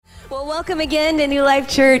Well, welcome again to New Life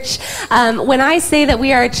Church. When I say that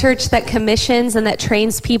we are a church that commissions and that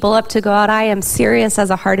trains people up to go out, I am serious as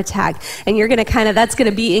a heart attack. And you're going to that's going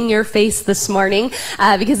to be in your face this morning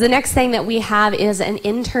because the next thing that we have is an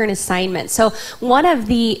intern assignment. So one of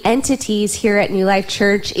the entities here at New Life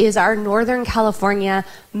Church is our Northern California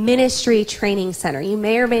Ministry Training Center. You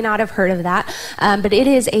may or may not have heard of that, but it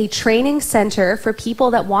is a training center for people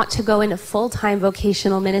that want to go into full-time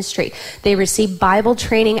vocational ministry. They receive Bible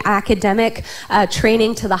training, academic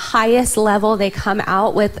training to the highest level. They come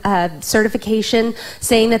out with certification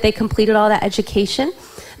saying that they completed all that education.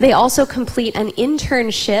 They also complete an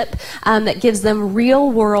internship that gives them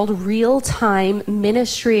real-world, real-time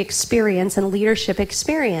ministry experience and leadership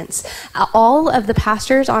experience. All of the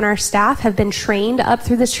pastors on our staff have been trained up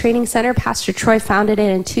through this training center. Pastor Troy founded it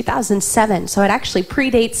in 2007, so it actually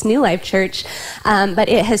predates New Life Church, but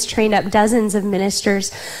it has trained up dozens of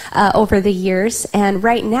ministers over the years. And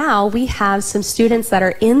right now, we have some students that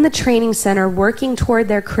are in the training center working toward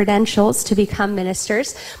their credentials to become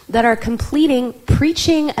ministers that are completing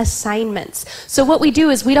preaching assignments. So what we do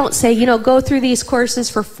is we don't say, go through these courses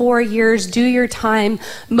for 4 years, do your time,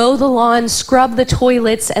 mow the lawn, scrub the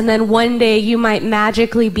toilets, and then one day you might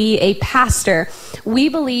magically be a pastor. We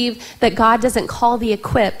believe that God doesn't call the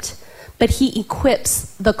equipped, but he equips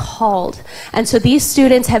the called. And so these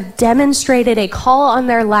students have demonstrated a call on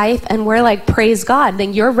their life, and we're like, praise God,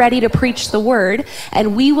 then you're ready to preach the word,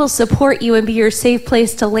 and we will support you and be your safe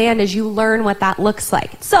place to land as you learn what that looks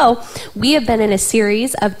like. So we have been in a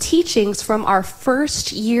series of teachings from our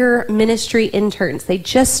first year ministry interns. They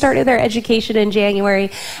just started their education in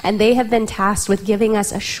January, and they have been tasked with giving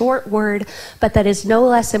us a short word, but that is no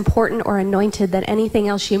less important or anointed than anything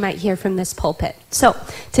else you might hear from this pulpit. So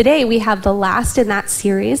today we have the last in that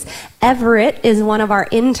series. Everett is one of our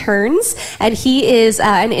interns, and he is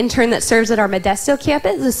an intern that serves at our Modesto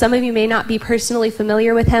campus. Some of you may not be personally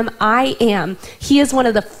familiar with him. I am. He is one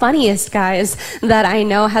of the funniest guys that I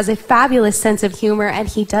know, has a fabulous sense of humor, and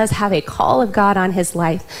he does have a call of God on his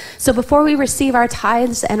life. So before we receive our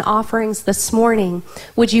tithes and offerings this morning,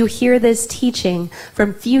 would you hear this teaching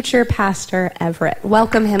from future Pastor Everett?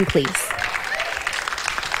 Welcome him, please.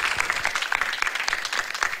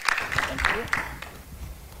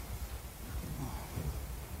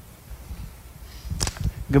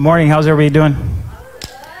 Good morning. How's everybody doing?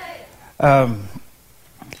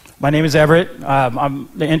 My name is Everett. I'm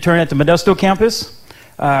the intern at the Modesto campus.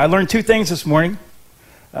 I learned 2 things this morning.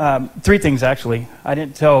 3 things, actually. I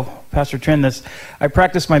didn't tell Pastor Trent this. I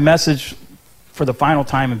practiced my message for the final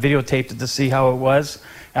time and videotaped it to see how it was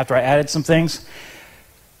after I added some things.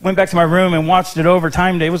 Went back to my room and watched it over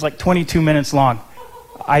time. It was like 22 minutes long.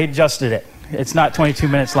 I adjusted it. It's not 22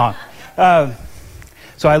 minutes long.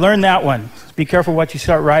 So I learned that one. Be careful what you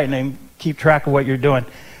start writing and keep track of what you're doing.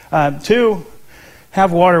 2,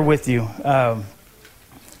 have water with you.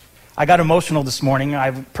 I got emotional this morning.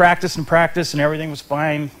 I practiced and everything was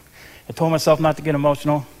fine. I told myself not to get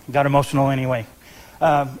emotional. Got emotional anyway.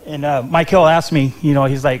 And Mike Hill asked me,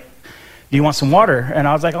 he's like, do you want some water? And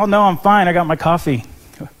I was like, oh, no, I'm fine. I got my coffee.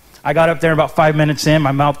 I got up there about 5 minutes in.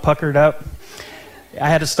 My mouth puckered up. I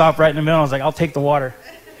had to stop right in the middle. I was like, I'll take the water.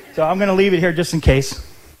 So I'm going to leave it here just in case.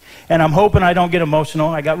 And I'm hoping I don't get emotional.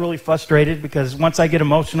 I got really frustrated because once I get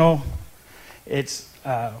emotional, it's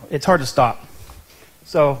hard to stop.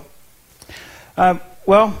 So,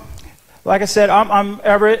 well, like I said, I'm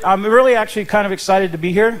Everett. I'm really actually kind of excited to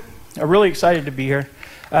be here. I'm really excited to be here.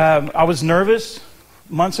 I was nervous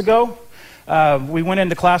months ago. We went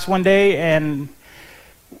into class one day, and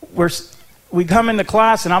we come into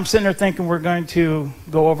class, and I'm sitting there thinking we're going to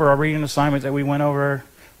go over our reading assignments that we went over,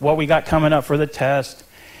 what we got coming up for the test.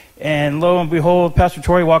 And lo and behold, Pastor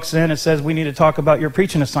Troy walks in and says, we need to talk about your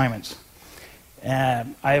preaching assignments.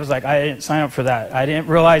 And I was like, I didn't sign up for that. I didn't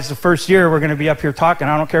realize the first year we're going to be up here talking.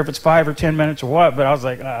 I don't care if it's 5 or 10 minutes or what, but I was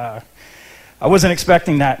like, I wasn't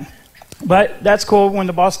expecting that. But that's cool. When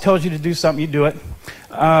the boss tells you to do something, you do it.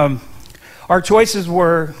 Our choices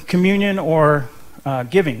were communion or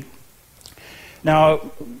giving.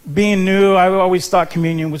 Now, being new, I always thought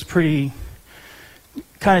communion was pretty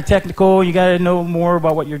kind of technical. You got to know more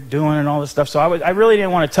about what you're doing and all this stuff. So I really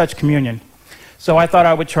didn't want to touch communion. So I thought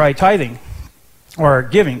I would try tithing or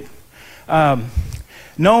giving,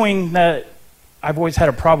 knowing that I've always had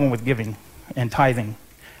a problem with giving and tithing.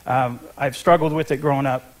 I've struggled with it growing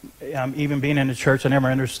up. Even being in the church, I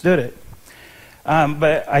never understood it.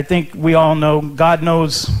 But I think we all know God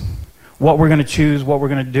knows what we're going to choose, what we're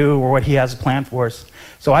going to do, or what he has planned for us.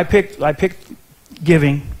 So I picked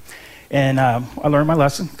giving. And I learned my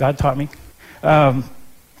lesson. God taught me.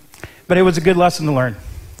 But it was a good lesson to learn.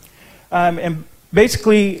 And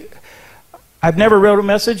basically, I've never wrote a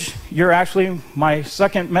message. You're actually my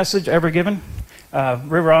second message ever given.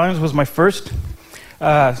 River Islands was my first.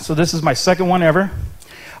 So this is my second one ever.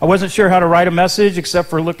 I wasn't sure how to write a message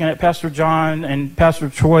except for looking at Pastor John and Pastor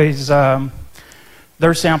Troy's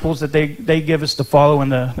their samples that they give us to follow in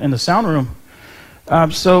the sound room.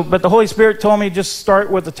 But the Holy Spirit told me just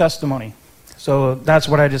start with a testimony. So that's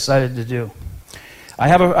what I decided to do. I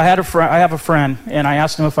have a friend, and I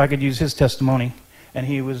asked him if I could use his testimony, and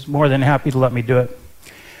he was more than happy to let me do it.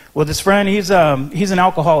 Well, this friend, he's an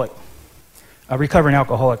alcoholic, a recovering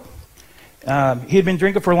alcoholic. He had been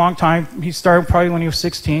drinking for a long time. He started probably when he was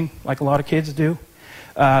 16, like a lot of kids do,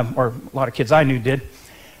 or a lot of kids I knew did.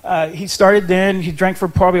 He started then. He drank for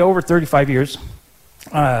probably over 35 years.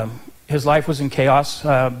 His life was in chaos,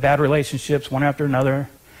 bad relationships, one after another.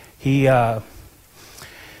 His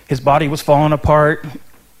body was falling apart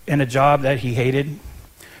in a job that he hated.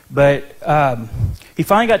 But he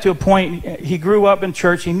finally got to a point, he grew up in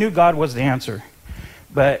church. He knew God was the answer.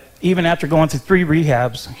 But even after going through 3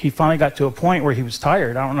 rehabs, he finally got to a point where he was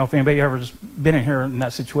tired. I don't know if anybody ever has been in here in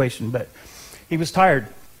that situation, but he was tired.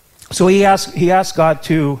 So he asked God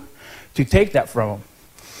to take that from him.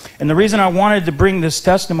 And the reason I wanted to bring this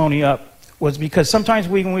testimony up was because sometimes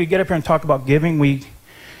when we get up here and talk about giving, we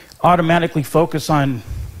automatically focus on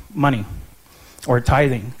money or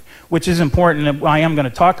tithing, which is important, and I am going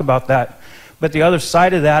to talk about that. But the other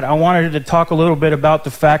side of that, I wanted to talk a little bit about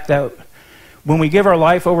the fact that when we give our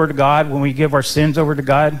life over to God, when we give our sins over to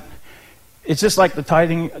God, it's just like the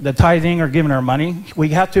tithing or giving our money. We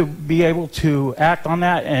have to be able to act on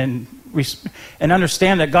that and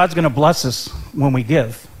understand that God's going to bless us when we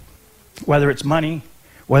give, whether it's money,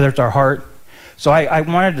 whether it's our heart. So I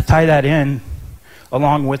wanted to tie that in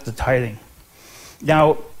along with the tithing.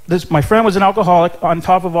 Now, my friend was an alcoholic. On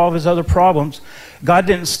top of all of his other problems, God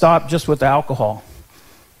didn't stop just with the alcohol.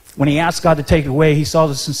 When he asked God to take it away, he saw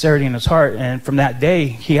the sincerity in his heart, and from that day,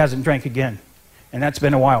 he hasn't drank again, and that's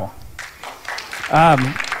been a while.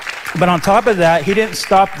 But on top of that, he didn't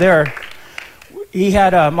stop there. He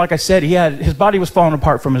had, like I said, his body was falling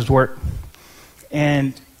apart from his work,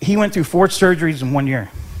 and he went through 4 surgeries in 1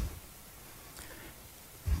 year.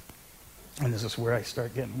 And this is where I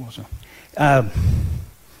start getting emotional.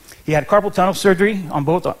 He had carpal tunnel surgery on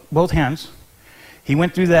both hands. He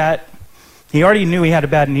went through that. He already knew he had a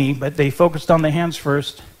bad knee, but they focused on the hands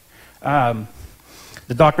first. The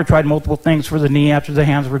doctor tried multiple things for the knee after the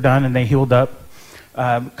hands were done, and they healed up.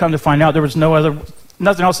 Come to find out, there was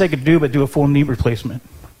nothing else they could do but do a full knee replacement.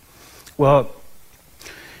 Well,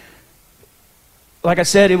 like I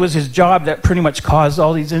said, it was his job that pretty much caused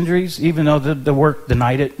all these injuries, even though the work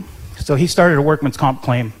denied it. So he started a workman's comp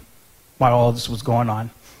claim while all this was going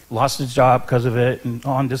on. Lost his job because of it and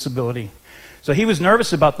on disability. So he was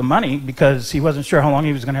nervous about the money because he wasn't sure how long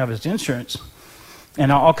he was going to have his insurance.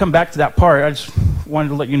 And I'll come back to that part. I just wanted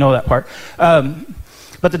to let you know that part.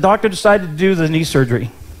 But the doctor decided to do the knee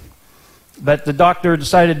surgery. But the doctor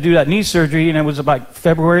decided to do that knee surgery, and it was about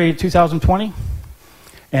February 2020.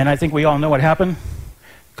 And I think we all know what happened.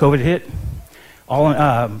 COVID hit. All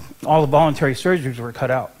the voluntary surgeries were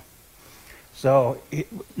cut out. So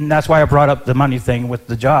and that's why I brought up the money thing with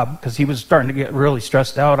the job, because he was starting to get really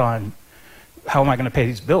stressed out on how am I going to pay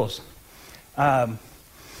these bills. But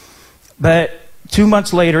 2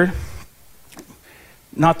 months later,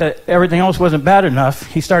 not that everything else wasn't bad enough,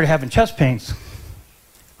 he started having chest pains.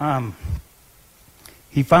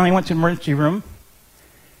 He finally went to the emergency room,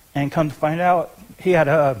 and come to find out, he had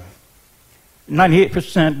a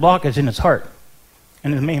 98% blockage in his heart,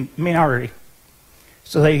 in the main artery.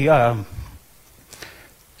 So they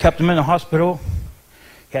kept him in the hospital.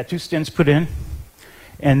 He had 2 stents put in.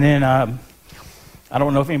 And then, I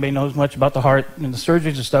don't know if anybody knows much about the heart and the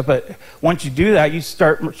surgeries and stuff, but once you do that, you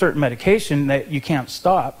start certain medication that you can't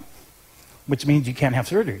stop, which means you can't have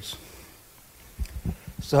surgeries.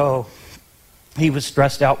 So he was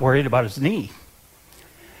stressed out, worried about his knee.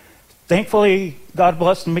 Thankfully, God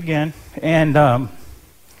blessed him again, and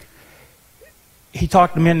he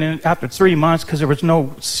talked him in after 3 months because there was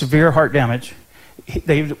no severe heart damage.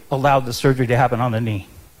 They allowed the surgery to happen on the knee.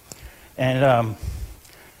 And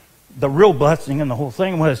the real blessing in the whole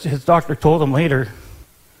thing was his doctor told him later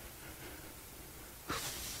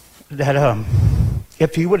that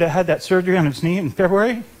if he would have had that surgery on his knee in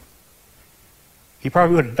February, he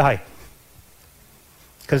probably would have died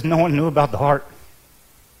because no one knew about the heart.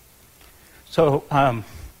 So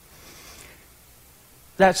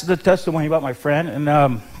that's the testimony about my friend.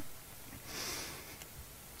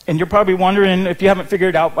 And you're probably wondering, if you haven't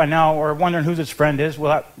figured it out by now, or wondering who this friend is.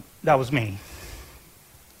 Well, that was me.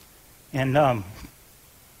 And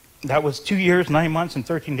that was 2 years, 9 months, and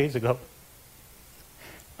 13 days ago.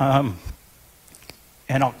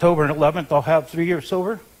 And October 11th, I'll have 3 years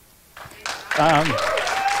sober.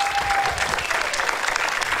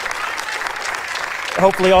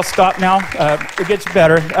 Hopefully I'll stop now. It gets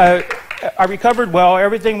better. I recovered well.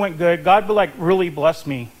 Everything went good. God really blessed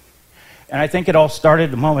me. And I think it all started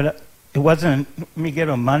the moment. It wasn't me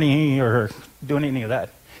giving money or doing any of that.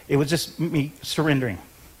 It was just me surrendering.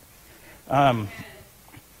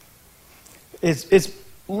 His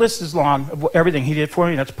list is long of everything he did for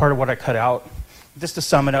me. That's part of what I cut out. Just to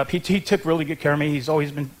sum it up, he took really good care of me.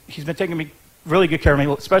 He's been taking really good care of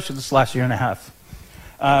me, especially this last year and a half.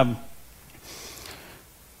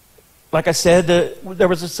 Like I said, there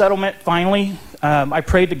was a settlement finally. I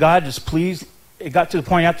prayed to God, just please. It got to the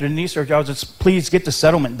point after the knee surgery, I was just, please get the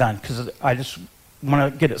settlement done, because I just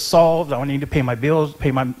want to get it solved. I need to pay my bills, pay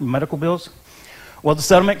my medical bills. Well, the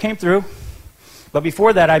settlement came through. But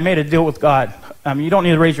before that, I made a deal with God. You don't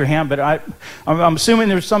need to raise your hand, but I'm assuming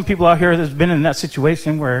there's some people out here that's been in that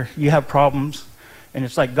situation where you have problems, and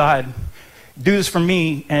it's like, God, do this for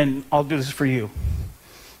me, and I'll do this for you.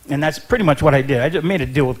 And that's pretty much what I did. I just made a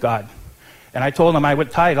deal with God. And I told him I would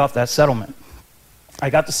tithe off that settlement. I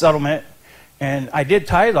got the settlement, and I did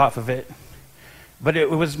tithe off of it, but it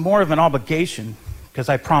was more of an obligation because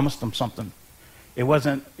I promised him something. It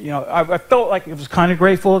wasn't, I felt like it was kind of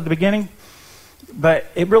grateful at the beginning, but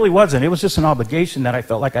it really wasn't. It was just an obligation that I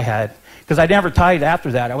felt like I had, because I never tithed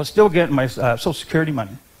after that. I was still getting my Social Security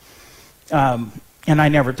money, and I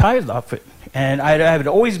never tithed off it. And I had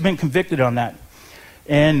always been convicted on that.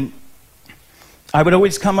 And I would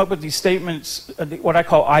always come up with these statements, what I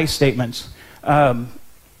call I statements. I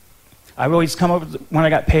would always come up with, when I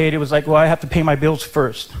got paid, it was like, well, I have to pay my bills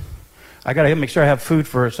first. I got to make sure I have food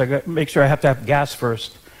first. I got to make sure I have to have gas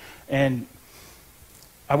first. And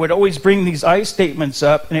I would always bring these I statements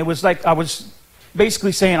up, and it was like I was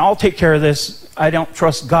basically saying, I'll take care of this. I don't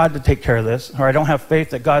trust God to take care of this, or I don't have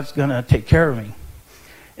faith that God's going to take care of me.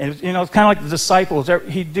 And it's kind of like the disciples.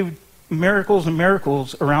 He'd do miracles and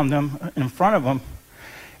miracles around them, in front of them,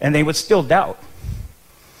 and they would still doubt.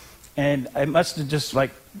 And it must have just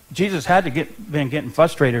Jesus had to been getting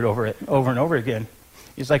frustrated over it over and over again.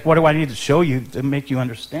 He's like, what do I need to show you to make you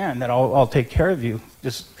understand that I'll take care of you?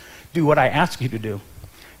 Just do what I ask you to do.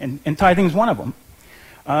 And tithing is one of them.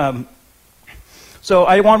 So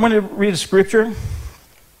I wanted to read a scripture.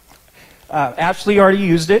 Ashley already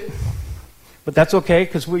used it, but that's okay,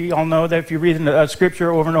 because we all know that if you read a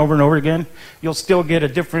scripture over and over and over again, you'll still get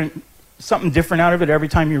something different out of it every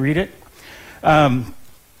time you read it.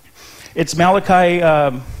 It's Malachi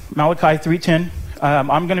 3:10.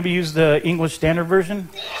 I'm going to be using the English Standard Version.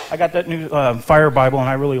 I got that new Fire Bible, and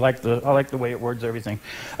I really like the way it words everything.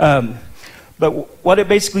 But what it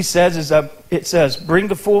basically says is, it says, bring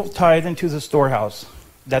the full tithe into the storehouse,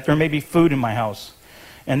 that there may be food in my house,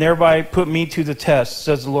 and thereby put me to the test,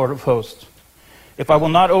 says the Lord of hosts. If I will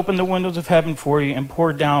not open the windows of heaven for you and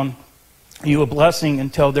pour down you a blessing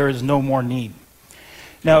until there is no more need.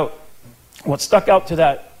 Now, what stuck out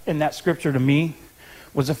in that scripture to me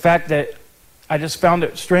was the fact that I just found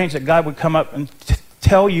it strange that God would come up and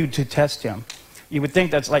tell you to test him. You would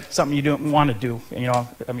think that's like something you don't want to do.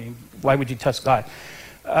 Why would you test God?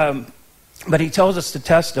 But he tells us to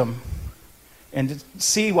test him and to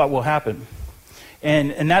see what will happen.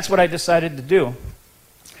 And that's what I decided to do.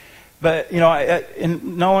 But,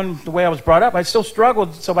 in knowing the way I was brought up, I still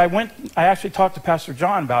struggled. So I actually talked to Pastor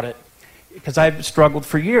John about it, because I've struggled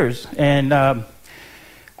for years. And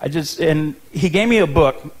he gave me a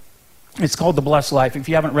book. It's called The Blessed Life. If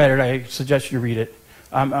you haven't read it, I suggest you read it.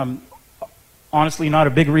 I'm honestly not a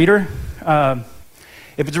big reader.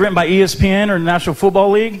 If it's written by ESPN or the National Football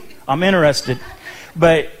League, I'm interested.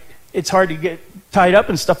 But it's hard to get tied up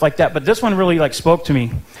and stuff like that. But this one really spoke to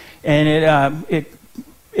me, and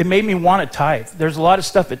it made me want to tithe. There's a lot of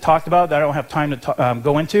stuff it talked about that I don't have time to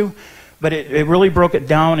go into, but it really broke it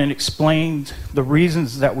down and explained the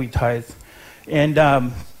reasons that we tithe.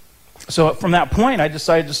 And so from that point, I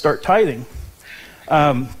decided to start tithing.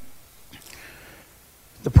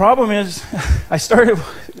 The problem is, I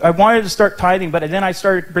wanted to start tithing, but then I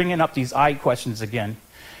started bringing up these I questions again.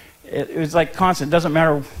 It was like constant. It doesn't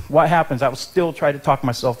matter what happens, I will still try to talk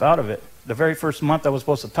myself out of it. The very first month I was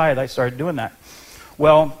supposed to tithe, I started doing that.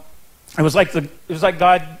 Well, it was like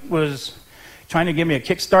God was trying to give me a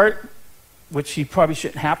kickstart, which he probably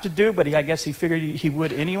shouldn't have to do, but I guess he figured he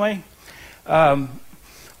would anyway.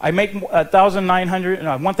 I make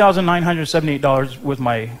 $1,978 with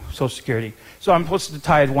my Social Security, so I'm supposed to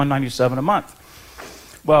tithe $197 a month.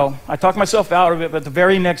 Well, I talked myself out of it, but the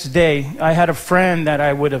very next day, I had a friend that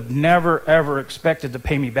I would have never, ever expected to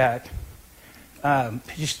pay me back.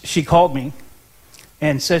 She called me,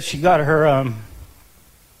 and said she got her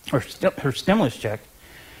stimulus check,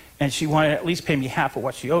 and she wanted to at least pay me half of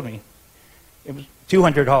what she owed me. It was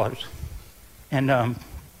 $200. And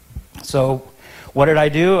so what did I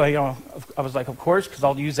do? I was like, of course, because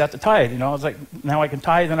I'll use that to tithe. I was like, now I can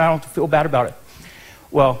tithe and I don't feel bad about it.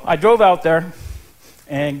 Well, I drove out there,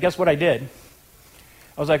 and guess what I did?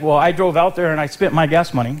 I was like, well, I drove out there and I spent my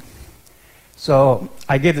gas money. So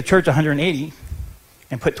I gave the church $180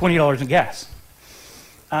 and put $20 in gas.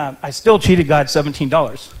 I still cheated God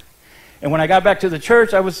 $17. And when I got back to the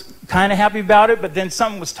church, I was kind of happy about it, but then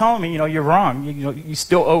something was telling me, you're wrong. You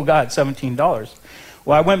still owe God $17.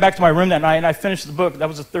 Well, I went back to my room that night, and I finished the book. That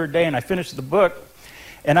was the third day, and I finished the book.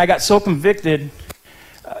 And I got so convicted,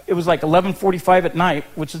 it was like 11:45 at night,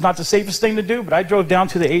 which is not the safest thing to do, but I drove down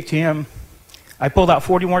to the ATM. I pulled out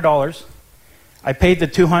 $40 more. I paid the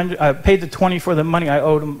 $20 for the money I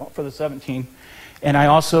owed him for the $17. And I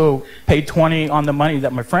also paid $20 on the money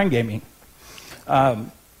that my friend gave me.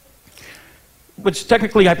 Which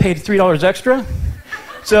technically I paid $3 extra.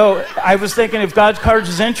 So I was thinking, if God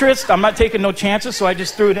charges interest, I'm not taking no chances, so I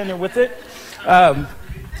just threw it in there with it.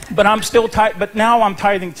 But I'm still but now I'm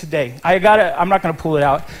tithing today. I'm not going to pull it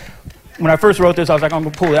out. When I first wrote this, I was like, I'm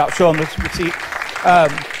going to pull it out, show them this receipt.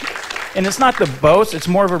 And it's not the boast, it's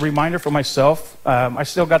more of a reminder for myself. I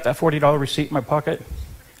still got that $40 receipt in my pocket.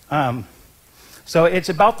 So it's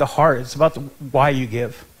about the heart, it's about why you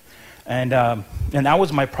give. And that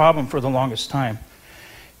was my problem for the longest time.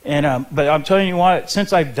 But I'm telling you what,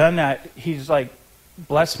 since I've done that, he's like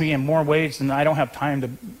blessed me in more ways, and I don't have time to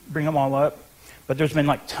bring them all up. But there's been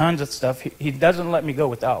like tons of stuff. He doesn't let me go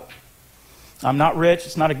without. I'm not rich.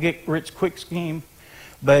 It's not a get rich quick scheme,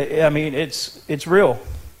 but I mean it's real.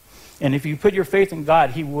 And if you put your faith in God,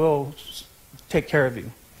 He will take care of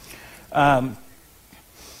you. And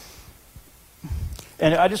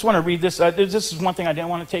I just want to read this. This is one thing I didn't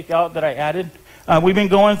want to take out that I added. We've been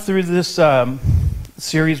going through this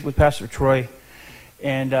series with Pastor Troy,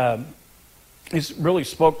 and it's really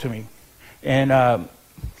spoke to me. And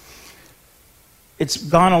it's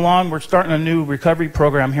gone along. We're starting a new recovery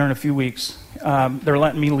program here in a few weeks. They're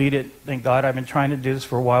letting me lead it. Thank God. I've been trying to do this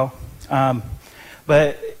for a while.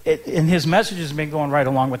 But his message has been going right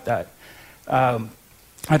along with that.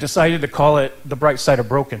 I decided to call it The Bright Side of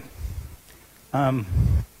Broken.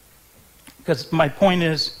 Because my point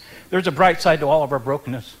is, there's a bright side to all of our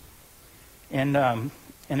brokenness. And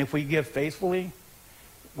if we give faithfully,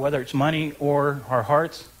 whether it's money or our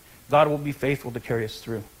hearts, God will be faithful to carry us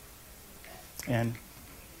through. And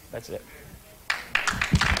that's it.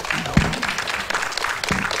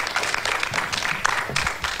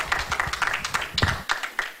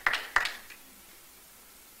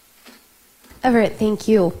 Everett, thank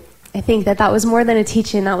you. I think that was more than a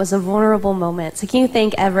teaching. That was a vulnerable moment. So can you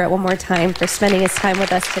thank Everett one more time for spending his time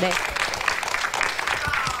with us today?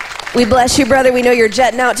 We bless you, brother. We know you're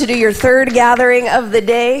jetting out to do your third gathering of the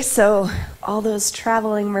day. So all those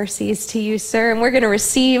traveling mercies to you, sir. And we're going to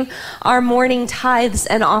receive our morning tithes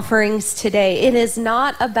and offerings today. It is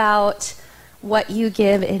not about what you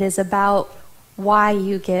give. It is about why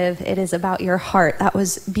you give. It is about your heart. That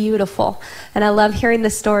was beautiful. And I love hearing the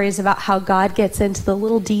stories about how God gets into the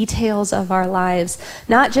little details of our lives,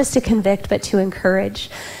 not just to convict, but to encourage.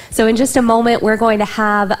 So in just a moment, we're going to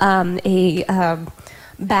have a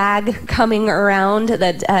bag coming around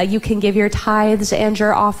that you can give your tithes and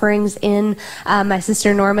your offerings in. My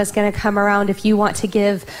sister Norma's going to come around if you want to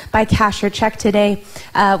give by cash or check today.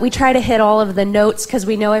 We try to hit all of the notes because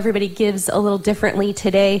we know everybody gives a little differently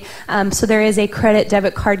today. So there is a credit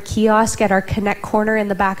debit card kiosk at our Connect corner in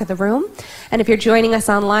the back of the room. And if you're joining us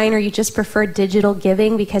online or you just prefer digital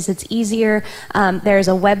giving because it's easier, there's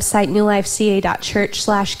a website,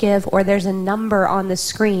 newlifeca.church/give, or there's a number on the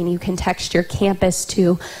screen. You can text your campus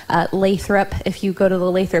to Lathrop if you go to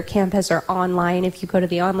the Lathrop campus, or online if you go to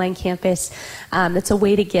the online campus. It's a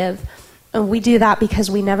way to give. And we do that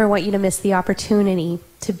because we never want you to miss the opportunity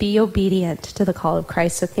to be obedient to the call of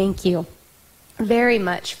Christ. So thank you very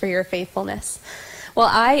much for your faithfulness. Well,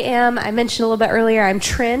 I mentioned a little bit earlier, I'm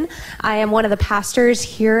Trin. I am one of the pastors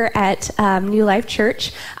here at New Life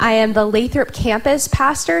Church. I am the Lathrop campus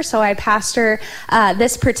pastor, so I pastor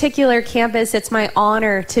this particular campus. It's my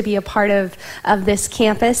honor to be a part of this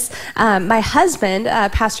campus. My husband,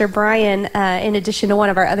 Pastor Brian, in addition to one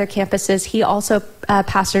of our other campuses, he also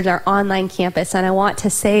pastors our online campus, and I want to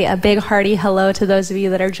say a big hearty hello to those of you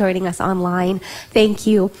that are joining us online. Thank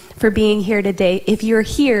you for being here today. If you're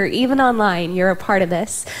here, even online, you're a part part of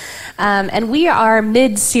this. And we are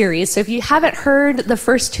mid-series. So if you haven't heard the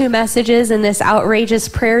first two messages in this outrageous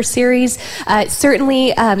prayer series,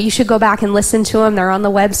 certainly you should go back and listen to them. They're on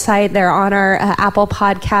the website. They're on our Apple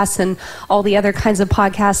Podcasts and all the other kinds of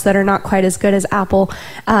podcasts that are not quite as good as Apple.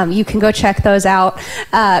 You can go check those out.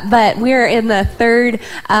 But we're in the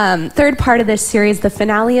third part of this series, the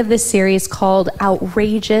finale of this series, called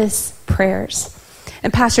Outrageous Prayers.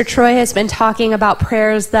 And Pastor Troy has been talking about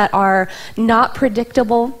prayers that are not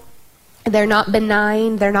predictable. They're not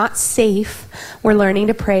benign. They're not safe. We're learning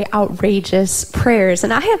to pray outrageous prayers.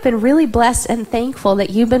 And I have been really blessed and thankful that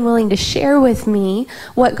you've been willing to share with me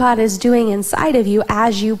what God is doing inside of you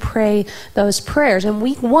as you pray those prayers. In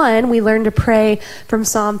week 1, we learned to pray from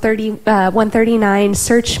Psalm 139,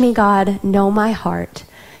 "Search me, God, know my heart.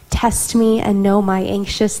 Test me and know my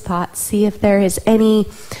anxious thoughts. See if there is any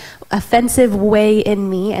offensive way in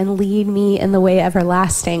me and lead me in the way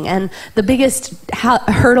everlasting." And the biggest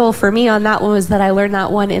hurdle for me on that one was that I learned that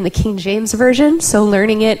one in the King James Version. So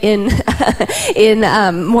learning it in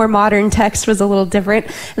more modern text was a little different.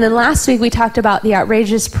 And then last week we talked about the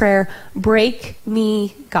outrageous prayer, "Break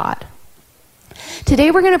me, God." Today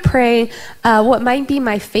we're going to pray what might be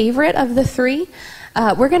my favorite of the three.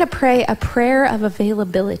 We're going to pray a prayer of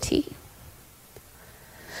availability.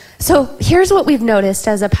 So here's what we've noticed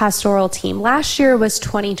as a pastoral team. Last year was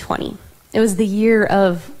 2020. It was the year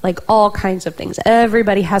of like all kinds of things.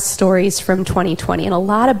 Everybody has stories from 2020, and a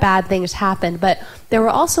lot of bad things happened, but there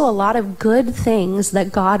were also a lot of good things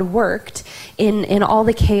that God worked in all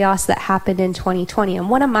the chaos that happened in 2020. And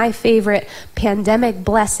one of my favorite pandemic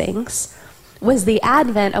blessings was the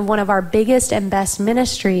advent of one of our biggest and best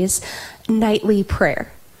ministries, nightly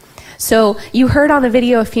prayer. So you heard on the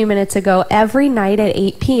video a few minutes ago, every night at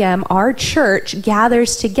 8 p.m., our church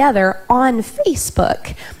gathers together on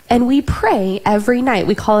Facebook, and we pray every night.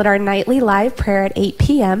 We call it our nightly live prayer at 8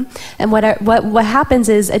 p.m., and what happens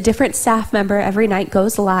is a different staff member every night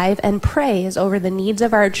goes live and prays over the needs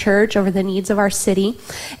of our church, over the needs of our city,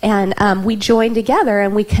 and we join together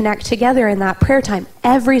and we connect together in that prayer time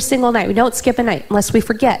every single night. We don't skip a night unless we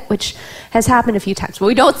forget, which has happened a few times, but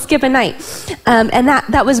we don't skip a night. And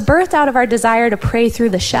that was birthed out of our desire to pray through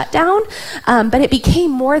the shutdown, but it became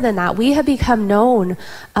more than that. We have become known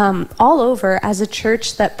all over as a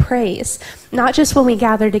church that prays, not just when we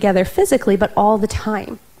gather together physically, but all the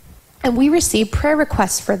time. And we receive prayer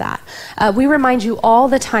requests for that. We remind you all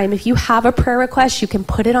the time, if you have a prayer request, you can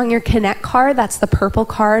put it on your Connect card. That's the purple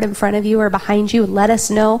card in front of you or behind you. Let us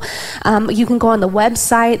know. You can go on the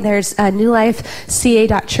website. There's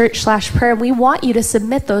newlifeca.church/prayer. We want you to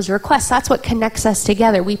submit those requests. That's what connects us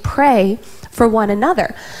together. We pray for one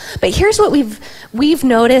another. But here's what we've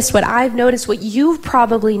noticed, what I've noticed, what you've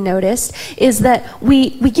probably noticed, is that we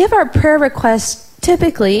give our prayer requests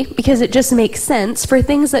typically, because it just makes sense, for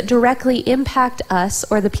things that directly impact us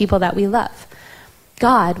or the people that we love.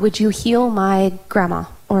 God, would you heal my grandma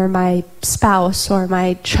or my spouse or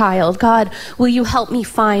my child? God, will you help me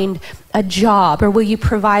find a job, or will you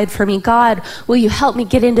provide for me? God, will you help me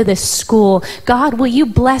get into this school? God, will you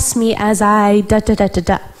bless me as I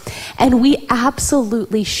da-da-da-da-da? And we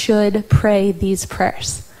absolutely should pray these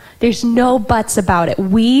prayers. There's no buts about it.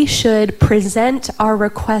 We should present our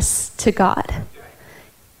requests to God.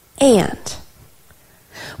 And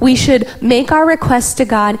we should make our requests to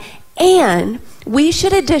God, and we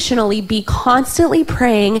should additionally be constantly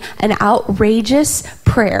praying an outrageous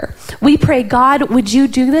prayer. We pray, God, would you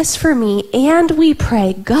do this for me? And we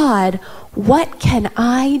pray, God, what can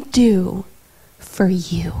I do for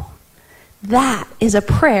you? That is a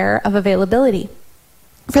prayer of availability.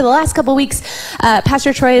 For the last couple weeks,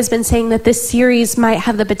 Pastor Troy has been saying that this series might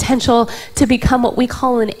have the potential to become what we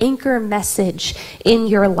call an anchor message in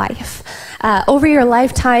your life. Over your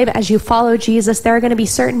lifetime, as you follow Jesus, there are going to be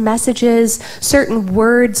certain messages, certain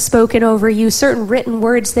words spoken over you, certain written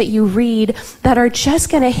words that you read that are just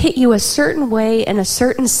going to hit you a certain way in a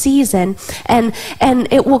certain season, and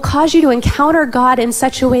it will cause you to encounter God in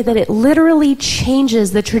such a way that it literally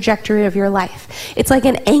changes the trajectory of your life. It's like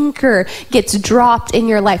an anchor gets dropped in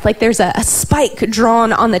your life, like there's a spike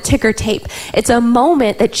drawn on the ticker tape. It's a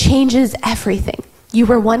moment that changes everything. You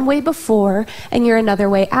were one way before, and you're another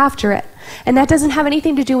way after it. And that doesn't have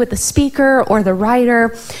anything to do with the speaker or the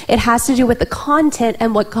writer. It has to do with the content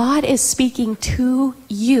and what God is speaking to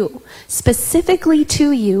you, specifically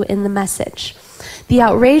to you in the message. The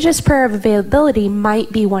outrageous prayer of availability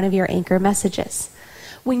might be one of your anchor messages.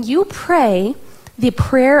 When you pray the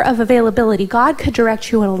prayer of availability, God could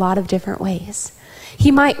direct you in a lot of different ways. He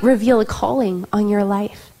might reveal a calling on your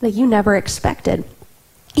life that you never expected.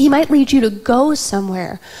 He might lead you to go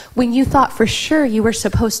somewhere when you thought for sure you were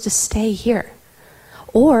supposed to stay here.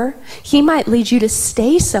 Or he might lead you to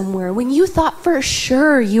stay somewhere when you thought for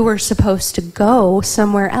sure you were supposed to go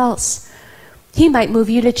somewhere else. He might move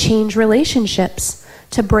you to change relationships,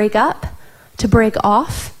 to break up, to break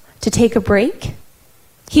off, to take a break.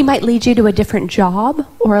 He might lead you to a different job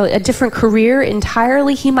or a different career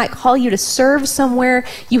entirely. He might call you to serve somewhere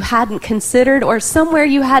you hadn't considered or somewhere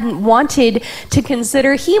you hadn't wanted to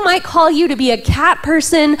consider. He might call you to be a cat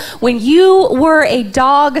person when you were a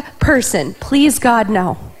dog person. Please, God,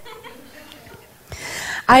 no.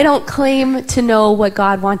 I don't claim to know what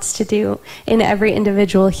God wants to do in every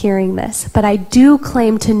individual hearing this, but I do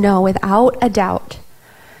claim to know without a doubt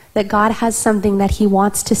that God has something that he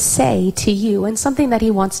wants to say to you and something that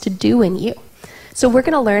he wants to do in you. So we're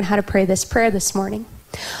going to learn how to pray this prayer this morning.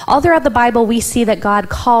 All throughout the Bible, we see that God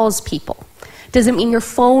calls people. Doesn't mean your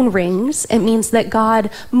phone rings. It means that God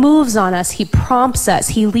moves on us. He prompts us.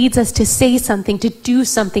 He leads us to say something, to do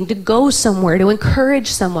something, to go somewhere, to encourage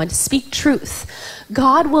someone, to speak truth.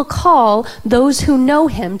 God will call those who know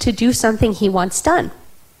him to do something he wants done.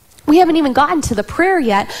 We haven't even gotten to the prayer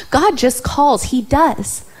yet. God just calls. He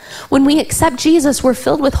does. When we accept Jesus, we're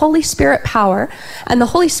filled with Holy Spirit power, and the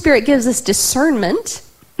Holy Spirit gives us discernment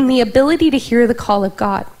and the ability to hear the call of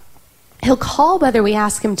God. He'll call whether we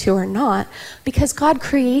ask him to or not, because God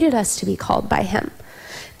created us to be called by him.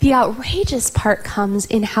 The outrageous part comes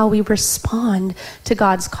in how we respond to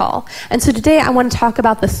God's call. And so today I want to talk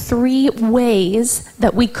about the 3 ways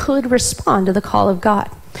that we could respond to the call of God.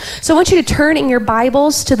 So I want you to turn in your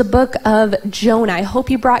Bibles to the book of Jonah. I hope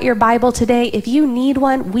you brought your Bible today. If you need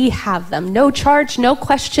one, we have them. No charge, no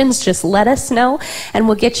questions, just let us know and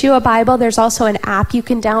we'll get you a Bible. There's also an app you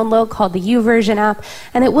can download called the YouVersion app,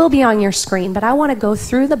 and it will be on your screen, but I want to go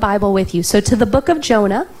through the Bible with you. So to the book of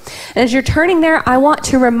Jonah, and as you're turning there, I want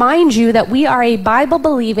to remind you that we are a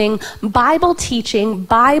Bible-believing, Bible-teaching,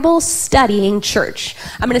 Bible-studying church.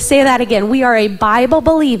 I'm going to say that again. We are a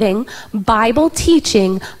Bible-believing,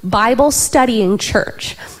 Bible-teaching, Bible-studying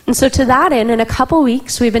church. And so to that end, in a couple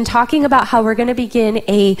weeks, we've been talking about how we're going to begin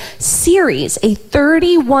a series, a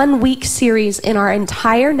 31-week series in our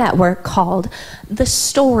entire network called The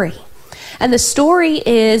Story. And the story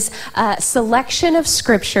is a selection of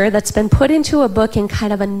scripture that's been put into a book in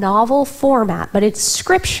kind of a novel format, but it's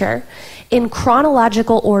scripture in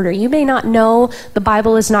chronological order. You may not know the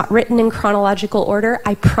Bible is not written in chronological order.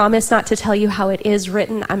 I promise not to tell you how it is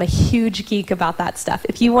written. I'm a huge geek about that stuff.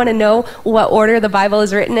 If you want to know what order the Bible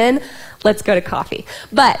is written in, let's go to coffee.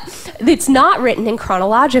 But it's not written in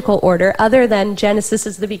chronological order other than Genesis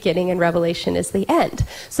is the beginning and Revelation is the end.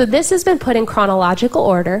 So this has been put in chronological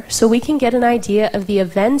order so we can get an idea of the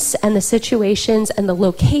events and the situations and the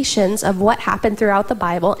locations of what happened throughout the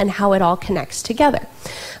Bible and how it all connects together.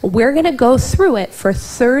 We're going to go through it for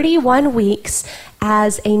 31 weeks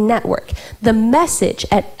as a network. The message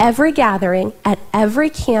at every gathering, at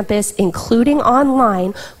every campus, including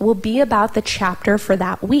online, will be about the chapter for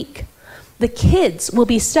that week. The kids will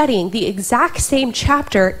be studying the exact same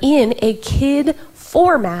chapter in a kid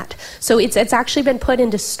format. So it's actually been put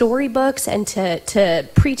into storybooks and to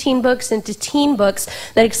preteen books and to teen books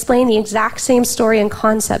that explain the exact same story and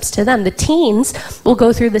concepts to them. The teens will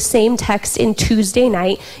go through the same text in Tuesday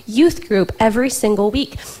night youth group every single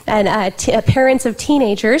week. And parents of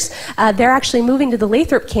teenagers, they're actually moving to the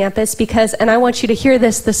Lathrop campus because, and I want you to hear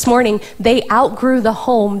this morning, they outgrew the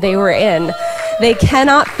home they were in. They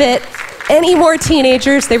cannot fit any more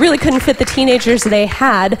teenagers. They really couldn't fit the teenagers they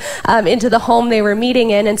had into the home they were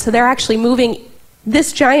meeting in, and so they're actually moving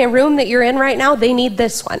this giant room that you're in right now. They need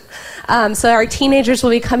this one. So our teenagers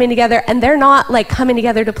will be coming together, and they're not like coming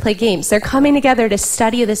together to play games. They're coming together to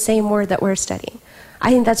study the same word that we're studying.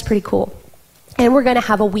 I think that's pretty cool. And we're going to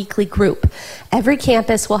have a weekly group. Every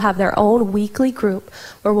campus will have their own weekly group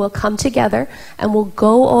where we'll come together and we'll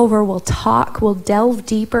go over, we'll talk, we'll delve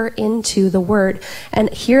deeper into the Word. And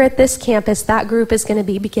here at this campus, that group is going to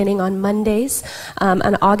be beginning on Mondays,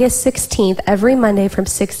 on August 16th, every Monday from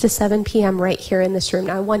 6 to 7 p.m. right here in this room.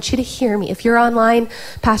 Now, I want you to hear me. If you're online,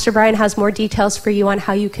 Pastor Brian has more details for you on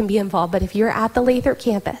how you can be involved. But if you're at the Lathrop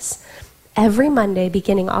campus, every Monday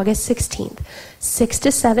beginning August 16th, 6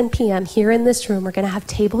 to 7 p.m. here in this room, we're going to have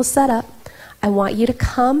tables set up. I want you to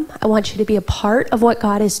come. I want you to be a part of what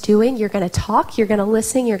God is doing. You're going to talk, you're going to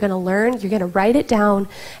listen, you're going to learn, you're going to write it down,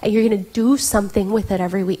 and you're going to do something with it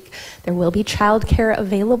every week. There will be childcare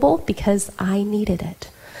available because I needed it.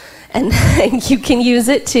 And you can use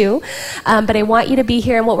it too. But I want you to be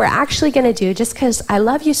here. And what we're actually going to do, just because I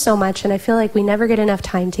love you so much and I feel like we never get enough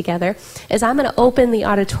time together, is I'm going to open the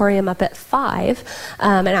auditorium up at 5,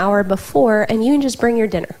 an hour before, and you can just bring your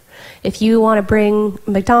dinner. If you want to bring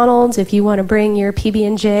McDonald's, if you want to bring your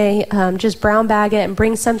PB&J, just brown bag it and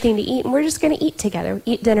bring something to eat, and we're just going to eat together,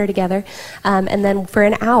 eat dinner together. And then for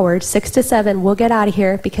an hour, 6 to 7, we'll get out of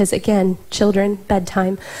here because, again, children,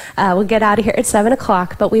 bedtime. We'll get out of here at 7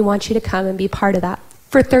 o'clock, but we want you to come and be part of that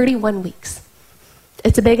for 31 weeks.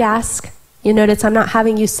 It's a big ask. You notice I'm not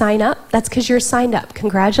having you sign up. That's because you're signed up.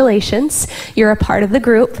 Congratulations. You're a part of the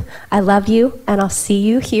group. I love you, and I'll see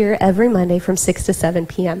you here every Monday from 6 to 7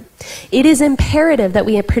 p.m. It is imperative that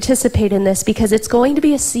we participate in this because it's going to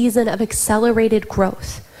be a season of accelerated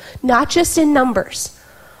growth, not just in numbers.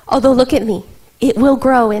 Although, look at me. It will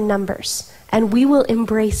grow in numbers, and we will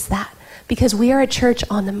embrace that because we are a church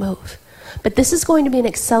on the move. But this is going to be an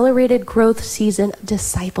accelerated growth season of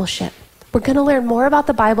discipleship. We're going to learn more about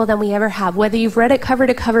the Bible than we ever have. Whether you've read it cover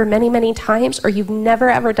to cover many, many times or you've never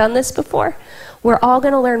ever done this before, we're all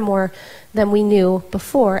going to learn more than we knew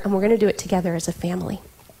before, and we're going to do it together as a family.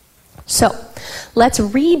 So, let's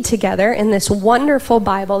read together in this wonderful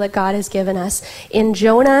Bible that God has given us. In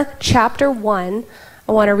Jonah chapter 1,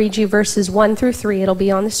 I want to read you verses 1 through 3. It'll be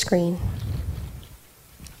on the screen.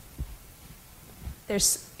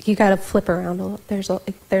 You got to flip around a little.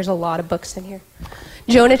 There's a lot of books in here.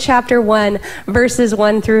 Jonah chapter 1, verses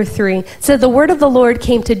 1 through 3. So the word of the Lord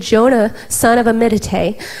came to Jonah, son of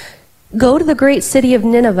Amittai. Go to the great city of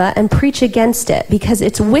Nineveh and preach against it, because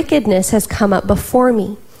its wickedness has come up before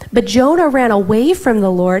me. But Jonah ran away from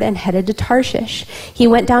the Lord and headed to Tarshish. He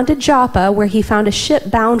went down to Joppa, where he found a ship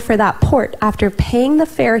bound for that port. After paying the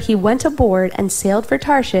fare, he went aboard and sailed for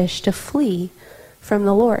Tarshish to flee from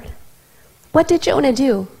the Lord. What did Jonah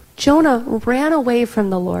do? Jonah ran away from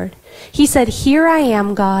the Lord. He said, "Here I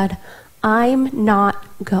am, God. I'm not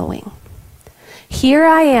going. Here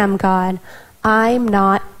I am, God. I'm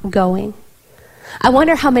not going." I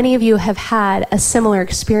wonder how many of you have had a similar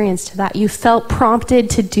experience to that. You felt prompted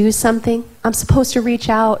to do something. I'm supposed to reach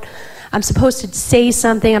out. I'm supposed to say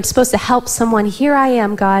something. I'm supposed to help someone. Here I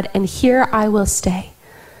am, God, and here I will stay.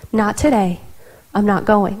 Not today. I'm not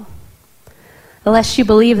going. Lest you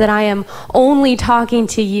believe that I am only talking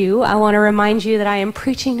to you, I want to remind you that I am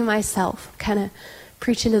preaching to myself, kind of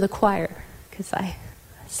preaching to the choir, because I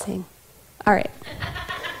sing. All right.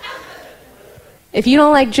 If you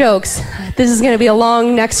don't like jokes, this is going to be a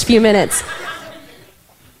long next few minutes.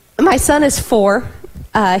 My son is 4.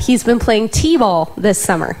 He's been playing t-ball this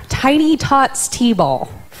summer. Tiny Tots t-ball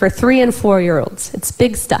for 3 and 4-year-olds. It's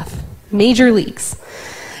big stuff. Major leagues.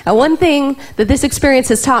 And one thing that this experience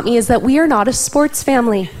has taught me is that we are not a sports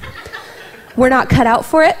family. We're not cut out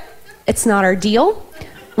for it. It's not our deal.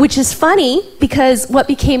 Which is funny because what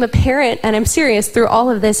became apparent, and I'm serious, through all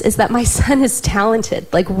of this is that my son is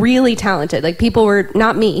talented, like really talented. Like people were,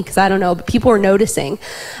 not me, because I don't know, but people were noticing.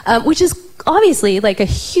 Which is obviously like a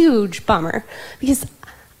huge bummer because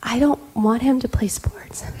I don't want him to play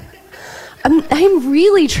sports. I'm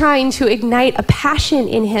really trying to ignite a passion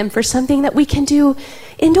in him for something that we can do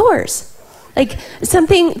indoors. Like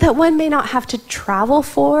something that one may not have to travel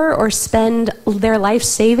for or spend their life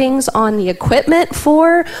savings on the equipment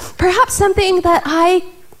for. Perhaps something that I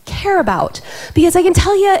care about. Because I can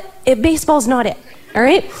tell you, baseball's not it. All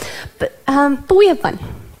right? But we have fun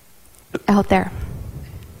out there.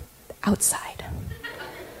 Outside.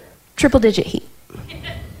 Triple-digit heat.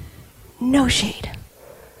 No shade.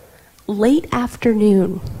 Late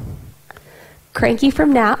afternoon. Cranky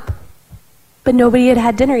from nap, but nobody had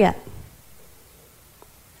had dinner yet.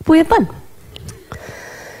 We had fun.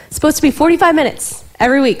 It's supposed to be 45 minutes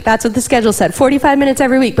every week. That's what the schedule said, 45 minutes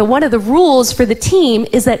every week. But one of the rules for the team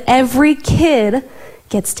is that every kid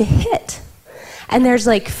gets to hit. And there's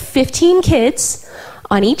like 15 kids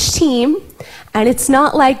on each team, and it's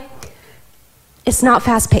not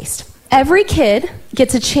fast-paced. Every kid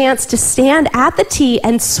gets a chance to stand at the tee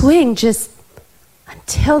and swing just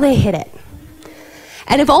until they hit it.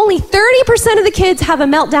 And if only 30% of the kids have a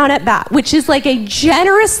meltdown at bat, which is like a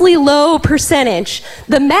generously low percentage,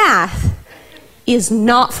 the math is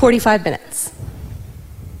not 45 minutes.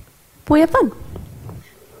 But we have fun.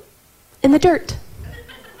 In the dirt.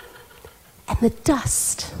 And the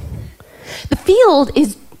dust. The field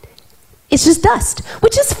is just dust,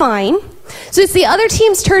 which is fine. So it's the other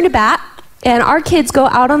team's turn to bat, and our kids go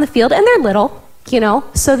out on the field, and they're little,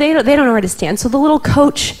 so they don't know where to stand. So the little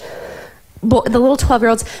coach, the little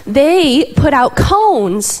 12-year-olds, they put out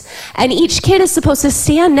cones, and each kid is supposed to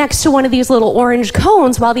stand next to one of these little orange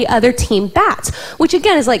cones while the other team bats, which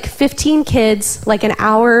again is like 15 kids, like an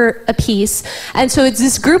hour apiece. And so it's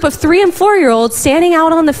this group of 3 and 4-year-olds standing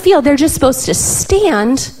out on the field. They're just supposed to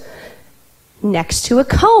stand next to a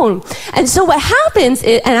cone. And so what happens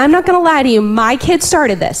is, and I'm not going to lie to you, my kid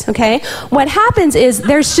started this, okay? What happens is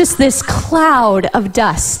there's just this cloud of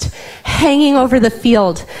dust hanging over the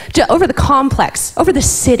field, over the complex, over the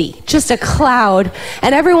city, just a cloud.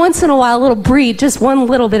 And every once in a while, a little breeze, just one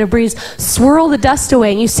little bit of breeze, swirl the dust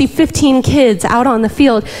away. And you see 15 kids out on the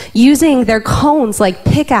field using their cones like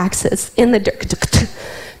pickaxes in the dirt.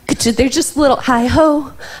 They're just little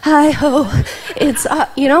hi-ho, hi-ho. It's,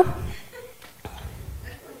 you know.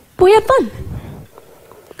 But we had fun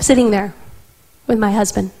sitting there with my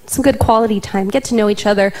husband. Some good quality time. Get to know each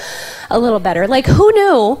other a little better. Like, who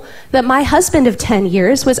knew that my husband of 10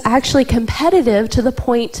 years was actually competitive to the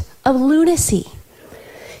point of lunacy?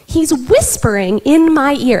 He's whispering in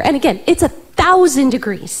my ear. And again, it's 1,000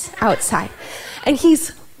 degrees outside. And he's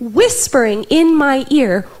whispering in my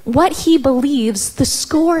ear what he believes the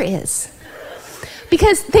score is.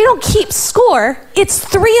 Because they don't keep score. It's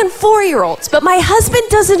 3 and 4-year-olds. But my husband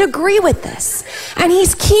doesn't agree with this. And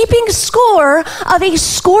he's keeping score of a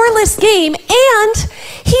scoreless game. And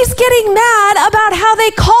he's getting mad about how they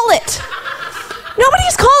call it.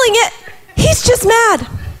 Nobody's calling it. He's just mad.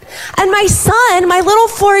 And my son, my little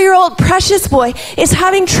 4-year-old precious boy, is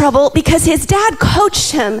having trouble because his dad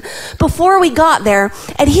coached him before we got there,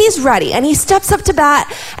 and he's ready, and he steps up to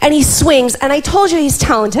bat, and he swings, and I told you he's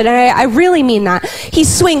talented, and I really mean that. He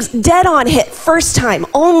swings dead on hit, first time,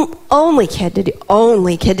 only kid to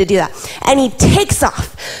do that, and he takes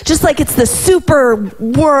off, just like it's the Super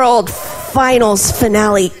World Finals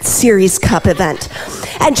Finale Series Cup event,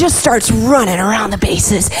 and just starts running around the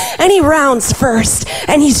bases, and he rounds first,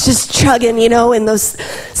 and he's just chugging, you know, in those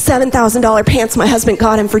 $7,000 pants my husband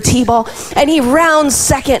got him for t-ball, and he rounds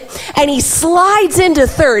second, and he slides into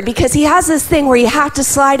third, because he has this thing where you have to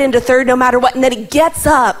slide into third no matter what, and then he gets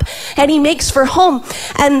up, and he makes for home,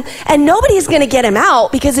 and nobody's going to get him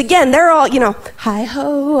out, because again, they're all, you know,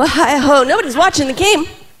 hi-ho, hi-ho, nobody's watching the game.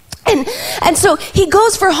 And so he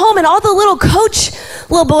goes for home, and all the little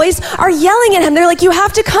boys are yelling at him. They're like, you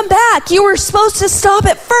have to come back. You were supposed to stop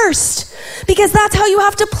at first, because that's how you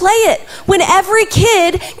have to play it. When every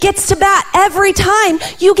kid gets to bat every time,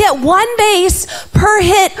 you get 1 base per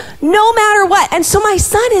hit, no matter what. And so my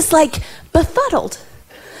son is like befuddled,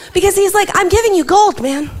 because he's like, I'm giving you gold,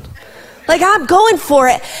 man. Like, I'm going for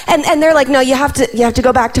it. And they're like, no, you have to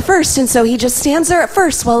go back to first. And so he just stands there at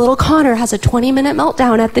first while little Connor has a 20-minute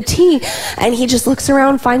meltdown at the tee. And he just looks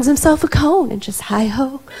around, finds himself a cone, and just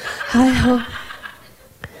hi-ho, hi-ho.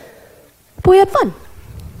 But we had fun.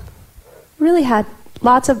 Really had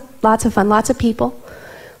lots of fun, lots of people,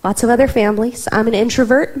 lots of other families. I'm an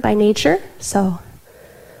introvert by nature, so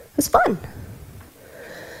it was fun.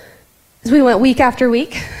 As we went week after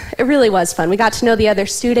week, it really was fun. We got to know the other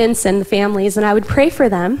students and the families, and I would pray for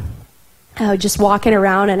them. I would just walking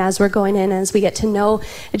around, and as we're going in, as we get to know,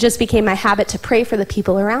 it just became my habit to pray for the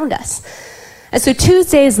people around us. And so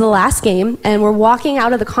Tuesday is the last game, and we're walking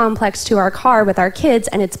out of the complex to our car with our kids,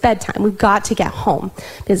 and it's bedtime. We've got to get home.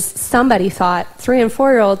 Because somebody thought, 3 and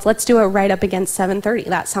 4-year-olds, let's do it right up against 7:30.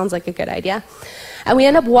 That sounds like a good idea. And we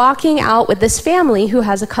end up walking out with this family who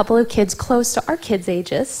has a couple of kids close to our kids'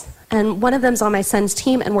 ages. And one of them's on my son's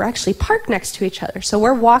team, and we're actually parked next to each other. So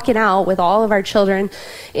we're walking out with all of our children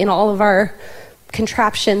in all of our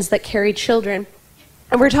contraptions that carry children.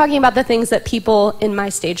 And we're talking about the things that people in my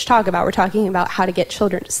stage talk about. We're talking about how to get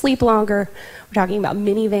children to sleep longer. We're talking about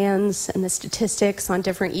minivans and the statistics on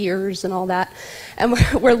different years and all that. And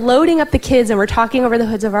we're loading up the kids, and we're talking over the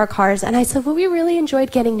hoods of our cars. And I said, well, we really enjoyed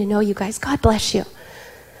getting to know you guys. God bless you.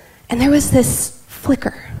 And there was this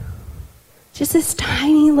flicker. Just this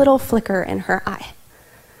tiny little flicker in her eye.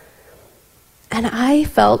 And I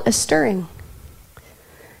felt a stirring.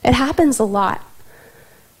 It happens a lot.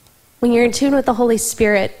 When you're in tune with the Holy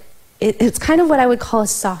Spirit, it's kind of what I would call a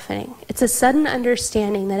softening. It's a sudden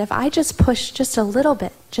understanding that if I just pushed just a little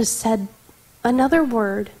bit, just said another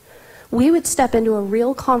word, we would step into a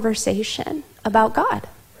real conversation about God.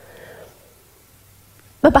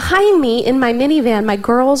 But behind me, in my minivan, my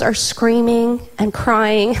girls are screaming and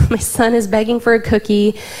crying. My son is begging for a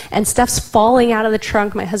cookie, and stuff's falling out of the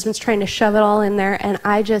trunk. My husband's trying to shove it all in there, and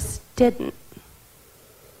I just didn't.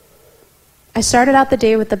 I started out the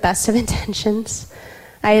day with the best of intentions.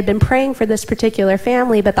 I had been praying for this particular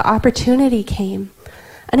family, but the opportunity came.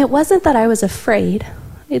 And it wasn't that I was afraid.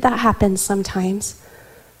 That happens sometimes.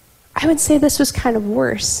 I would say this was kind of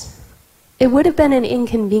worse. It would have been an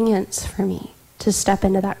inconvenience for me to step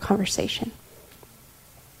into that conversation.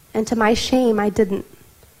 And to my shame, I didn't.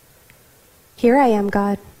 Here I am,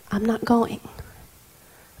 God. I'm not going.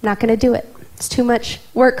 I'm not going to do it. It's too much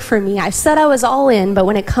work for me. I said I was all in, but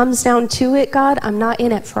when it comes down to it, God, I'm not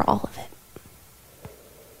in it for all of it.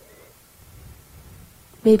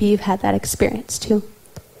 Maybe you've had that experience too.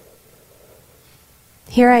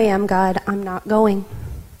 Here I am, God, I'm not going.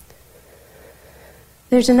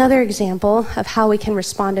 There's another example of how we can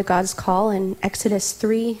respond to God's call in Exodus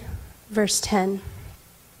 3, verse 10.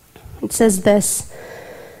 It says this,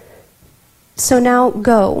 "So now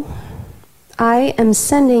go. I am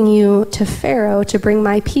sending you to Pharaoh to bring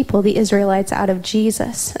my people, the Israelites, out of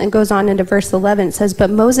Jesus." And goes on into verse 11. It says, "But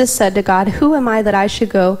Moses said to God, who am I that I should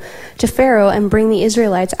go to Pharaoh and bring the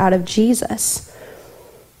Israelites out of and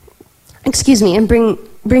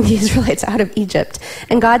bring the Israelites out of Egypt?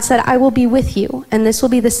 And God said, I will be with you, and this will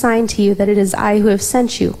be the sign to you that it is I who have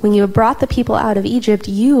sent you. When you have brought the people out of Egypt,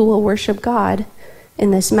 you will worship God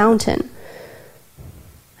in this mountain."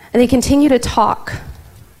 And they continue to talk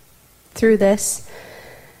through this.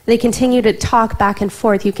 They continue to talk back and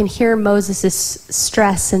forth. You can hear Moses'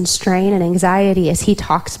 stress and strain and anxiety as he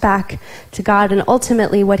talks back to God. And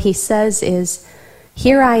ultimately what he says is,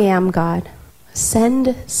 "Here I am, God.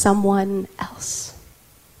 Send someone else."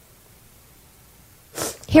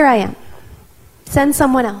 Here I am. Send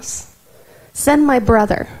someone else. Send my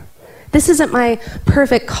brother. This isn't my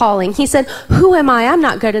perfect calling. He said, who am I? I'm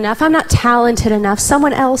not good enough. I'm not talented enough.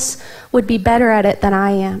 Someone else would be better at it than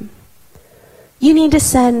I am. You need to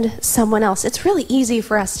send someone else. It's really easy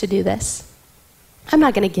for us to do this. I'm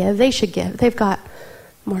not going to give. They should give. They've got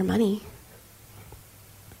more money.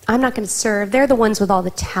 I'm not going to serve. They're the ones with all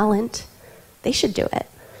the talent. They should do it.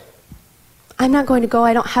 I'm not going to go.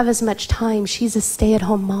 I don't have as much time. She's a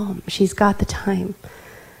stay-at-home mom. She's got the time.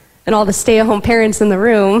 And all the stay-at-home parents in the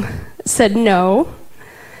room said no.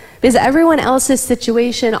 Because everyone else's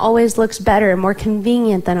situation always looks better, more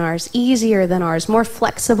convenient than ours, easier than ours, more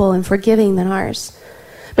flexible and forgiving than ours.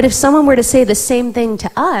 But if someone were to say the same thing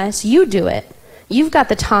to us, you do it. You've got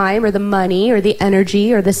the time or the money or the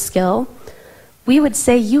energy or the skill. We would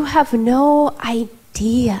say, you have no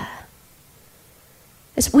idea.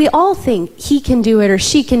 We all think he can do it or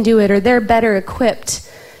she can do it or they're better equipped.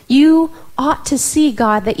 You ought to see,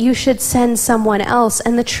 God, that you should send someone else.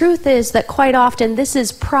 And the truth is that quite often this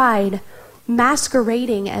is pride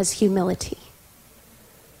masquerading as humility.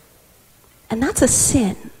 And that's a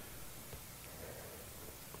sin.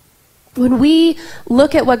 When we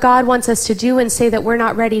look at what God wants us to do and say that we're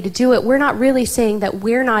not ready to do it, we're not really saying that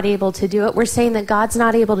we're not able to do it. We're saying that God's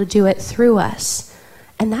not able to do it through us.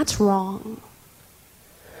 And that's wrong.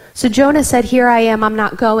 So Jonah said, here I am, I'm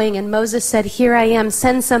not going. And Moses said, here I am,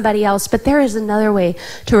 send somebody else. But there is another way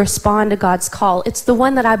to respond to God's call. It's the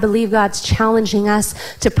one that I believe God's challenging us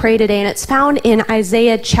to pray today. And it's found in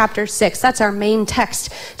Isaiah chapter 6. That's our main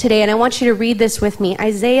text today. And I want you to read this with me.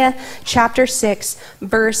 Isaiah chapter 6,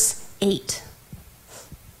 verse 8.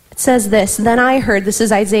 It says this, "Then I heard," this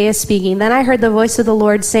is Isaiah speaking, "Then I heard the voice of the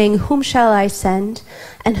Lord saying, whom shall I send?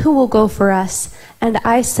 And who will go for us? And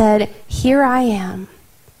I said, here I am.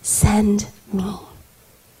 Send me."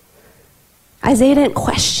 Isaiah didn't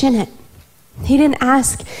question it. He didn't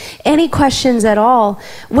ask any questions at all.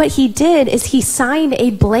 What he did is he signed a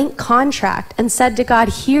blank contract and said to God,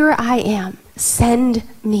 here I am, send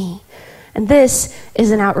me. And this is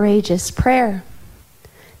an outrageous prayer.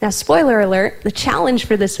 Now, spoiler alert, the challenge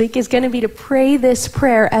for this week is going to be to pray this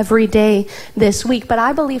prayer every day this week. But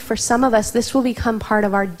I believe for some of us, this will become part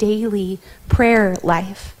of our daily prayer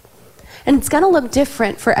life. And it's going to look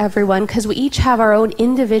different for everyone because we each have our own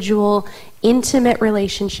individual, intimate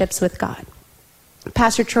relationships with God.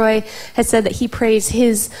 Pastor Troy has said that he prays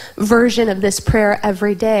his version of this prayer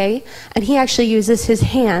every day, and he actually uses his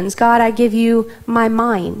hands. God, I give you my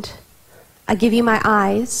mind. I give you my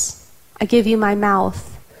eyes. I give you my mouth.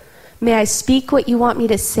 May I speak what you want me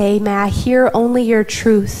to say. May I hear only your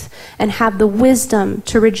truth and have the wisdom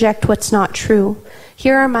to reject what's not true.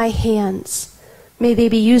 Here are my hands. May they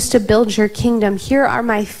be used to build your kingdom. Here are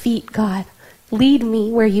my feet, God. Lead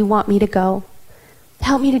me where you want me to go.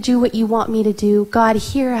 Help me to do what you want me to do. God,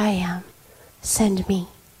 here I am. Send me.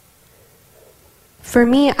 For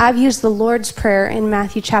me, I've used the Lord's Prayer in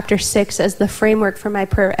Matthew chapter 6 as the framework for my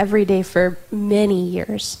prayer every day for many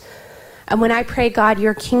years. And when I pray, God,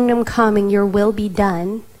 your kingdom come and your will be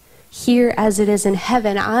done, here as it is in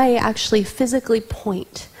heaven, I actually physically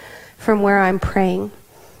point from where I'm praying.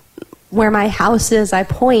 Where my house is, I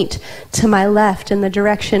point to my left in the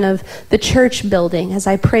direction of the church building as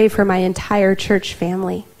I pray for my entire church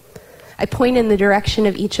family. I point in the direction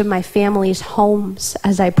of each of my family's homes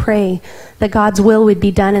as I pray that God's will would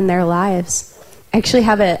be done in their lives. I actually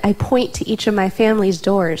I point to each of my family's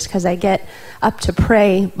doors because I get up to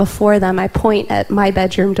pray before them. I point at my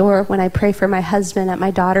bedroom door when I pray for my husband, at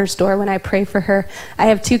my daughter's door when I pray for her. I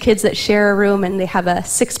have 2 kids that share a room and they have a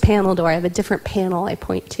 6-panel door. I have a different panel I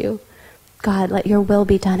point to. God, let your will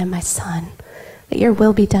be done in my son. Let your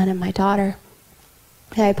will be done in my daughter.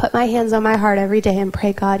 And I put my hands on my heart every day and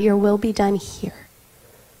pray, God, your will be done here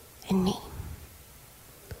in me.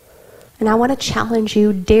 And I want to challenge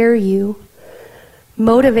you, dare you,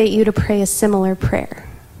 motivate you to pray a similar prayer.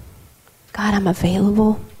 God, I'm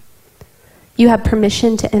available. You have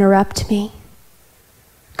permission to interrupt me.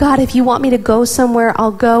 God, if you want me to go somewhere,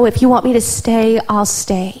 I'll go. If you want me to stay, I'll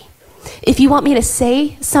stay. If you want me to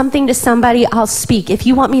say something to somebody, I'll speak. If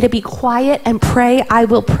you want me to be quiet and pray, I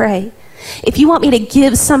will pray. If you want me to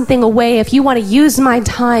give something away, if you want to use my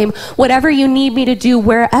time, whatever you need me to do,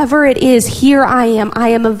 wherever it is, here I am. I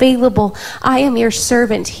am available. I am your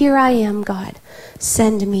servant. Here I am, God.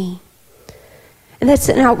 Send me. And that's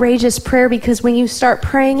an outrageous prayer, because when you start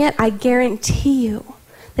praying it, I guarantee you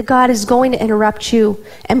that God is going to interrupt you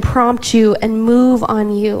and prompt you and move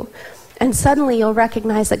on you. And suddenly you'll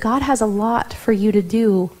recognize that God has a lot for you to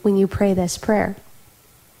do when you pray this prayer.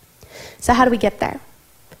 So how do we get there?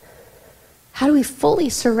 How do we fully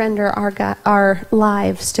surrender our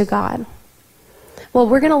lives to God? Well,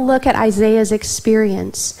 we're going to look at Isaiah's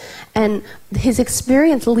experience. And his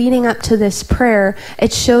experience leading up to this prayer,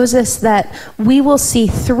 it shows us that we will see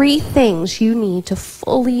 3 things you need to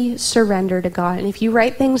fully surrender to God. And if you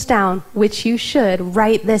write things down, which you should,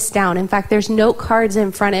 write this down. In fact, there's note cards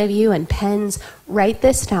in front of you and pens. Write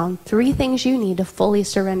this down. 3 things you need to fully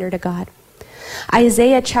surrender to God.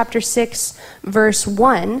 Isaiah chapter 6, verse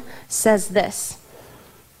 1 says this.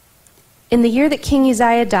 In the year that King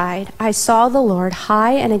Uzziah died, I saw the Lord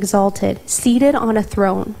high and exalted, seated on a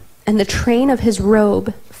throne, and the train of his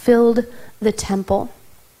robe filled the temple.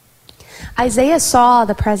 Isaiah saw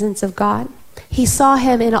the presence of God. He saw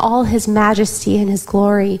him in all his majesty and his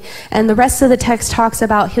glory. And the rest of the text talks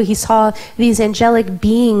about how he saw these angelic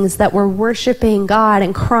beings that were worshiping God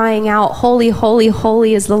and crying out, "Holy, holy,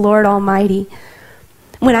 holy is the Lord Almighty."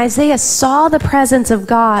 When Isaiah saw the presence of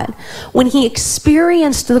God, when he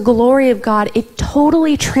experienced the glory of God, it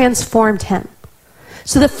totally transformed him.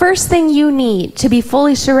 So the first thing you need to be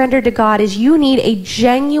fully surrendered to God is you need a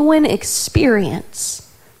genuine experience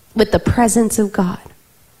with the presence of God.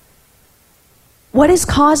 What is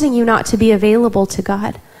causing you not to be available to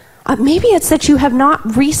God? Maybe it's that you have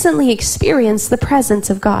not recently experienced the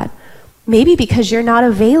presence of God. Maybe because you're not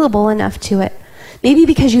available enough to it. Maybe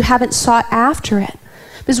because you haven't sought after it.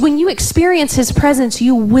 Because when you experience his presence,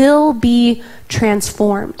 you will be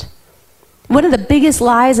transformed. One of the biggest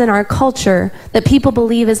lies in our culture that people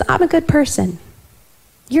believe is, I'm a good person.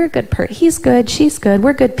 You're a good person. He's good. She's good.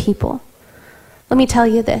 We're good people. Let me tell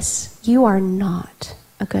you this. You are not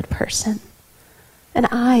a good person. And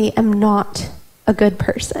I am not a good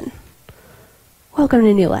person. Welcome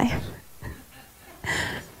to New Life.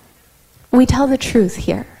 We tell the truth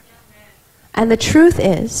here. And the truth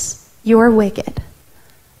is, you're wicked.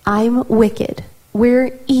 I'm wicked.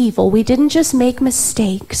 We're evil. We didn't just make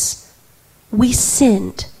mistakes. We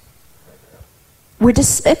sinned. We're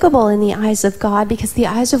despicable in the eyes of God because the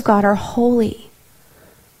eyes of God are holy.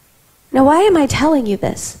 Now, why am I telling you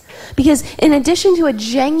this? Because in addition to a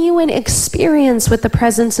genuine experience with the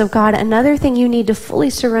presence of God, another thing you need to fully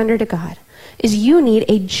surrender to God is you need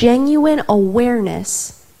a genuine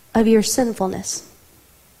awareness of your sinfulness.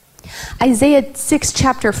 Isaiah 6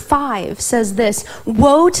 chapter 5 says this,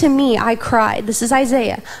 "Woe to me, I cried." This is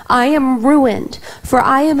Isaiah. "I am ruined, for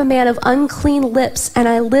I am a man of unclean lips, and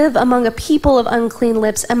I live among a people of unclean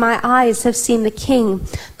lips, and my eyes have seen the King,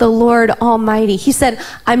 the Lord Almighty." He said,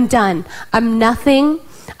 I'm done. I'm nothing.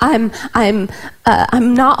 I'm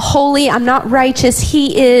not holy. I'm not righteous.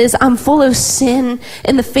 He is. I'm full of sin.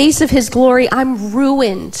 In the face of his glory, I'm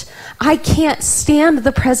ruined. I can't stand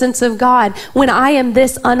the presence of God when I am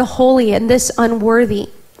this unholy and this unworthy.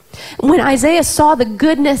 When Isaiah saw the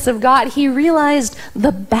goodness of God, he realized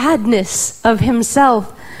the badness of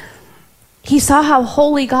himself. He saw how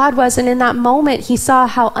holy God was, and in that moment, he saw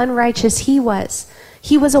how unrighteous he was.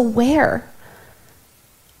 He was aware.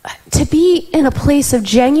 To be in a place of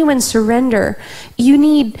genuine surrender, you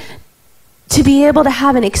need to be able to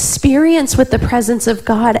have an experience with the presence of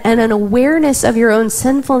God and an awareness of your own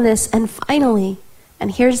sinfulness. And finally,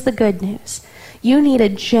 and here's the good news, you need a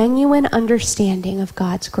genuine understanding of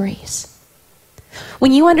God's grace.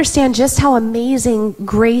 When you understand just how amazing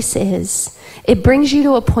grace is, it brings you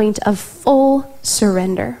to a point of full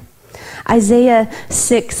surrender. Isaiah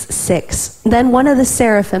 6:6. Then one of the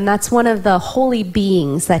seraphim, that's one of the holy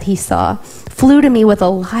beings that he saw, flew to me with a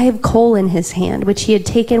live coal in his hand, which he had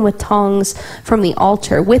taken with tongs from the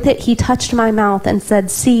altar. With it he touched my mouth and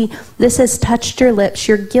said, "See, this has touched your lips.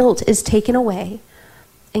 Your guilt is taken away,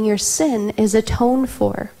 and your sin is atoned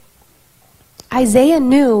for." Isaiah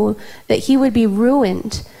knew that he would be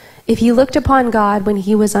ruined if he looked upon God when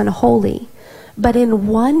he was unholy. But in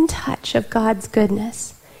one touch of God's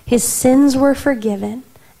goodness, his sins were forgiven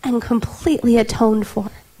and completely atoned for.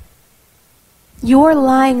 Your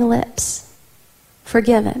lying lips,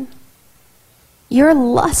 forgiven. Your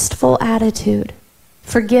lustful attitude,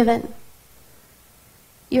 forgiven.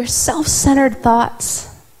 Your self-centered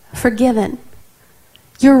thoughts, forgiven.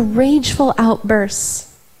 Your rageful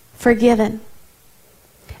outbursts, forgiven.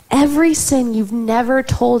 Every sin you've never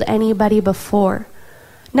told anybody before,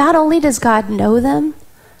 not only does God know them,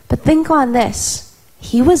 but think on this.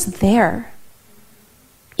 He was there.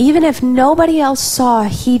 Even if nobody else saw,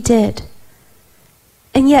 he did.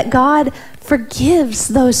 And yet God forgives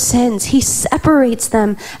those sins. He separates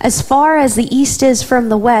them as far as the east is from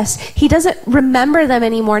the west. He doesn't remember them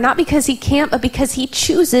anymore, not because he can't, but because he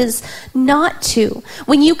chooses not to.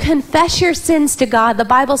 When you confess your sins to God, the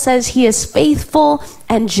Bible says he is faithful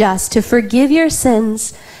and just to forgive your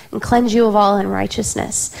sins and cleanse you of all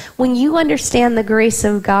unrighteousness. When you understand the grace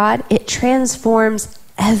of God, it transforms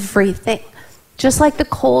everything. Just like the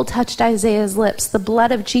coal touched Isaiah's lips, the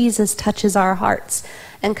blood of Jesus touches our hearts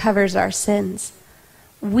and covers our sins.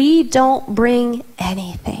 We don't bring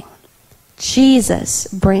anything. Jesus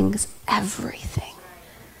brings everything.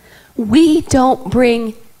 We don't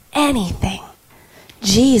bring anything.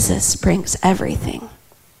 Jesus brings everything.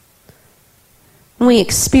 When we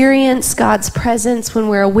experience God's presence, when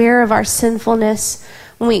we're aware of our sinfulness,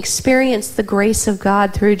 when we experience the grace of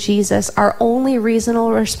God through Jesus, our only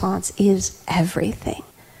reasonable response is everything.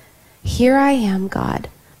 Here I am, God.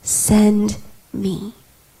 Send me.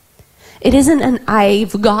 It isn't an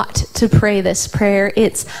I've got to pray this prayer.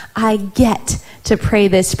 It's I get to pray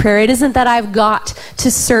this prayer. It isn't that I've got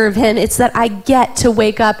to serve him. It's that I get to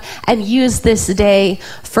wake up and use this day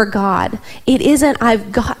for God. It isn't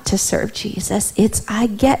I've got to serve Jesus. It's I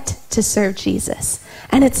get to serve Jesus.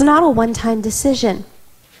 And it's not a one-time decision.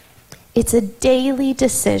 It's a daily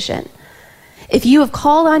decision. If you have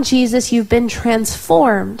called on Jesus, you've been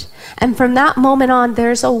transformed. And from that moment on,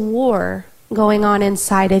 there's a war going on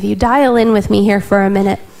inside of you. Dial in with me here for a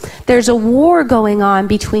minute. There's a war going on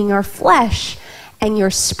between your flesh and your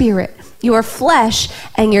spirit. Your flesh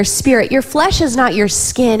and your spirit. Your flesh is not your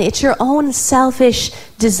skin. It's your own selfish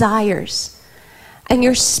desires. And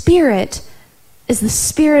your spirit is the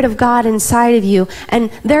Spirit of God inside of you.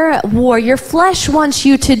 And they're at war. Your flesh wants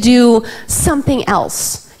you to do something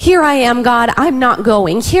else. Here I am, God, I'm not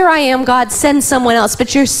going. Here I am, God, send someone else.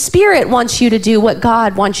 But your spirit wants you to do what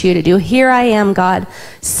God wants you to do. Here I am, God,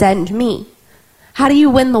 send me. How do you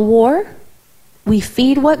win the war? We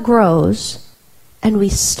feed what grows and we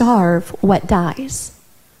starve what dies.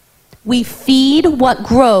 We feed what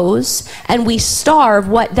grows and we starve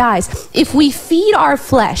what dies. If we feed our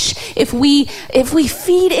flesh, if we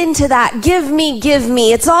feed into that, give me,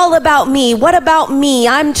 it's all about me, what about me,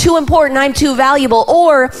 I'm too important, I'm too valuable,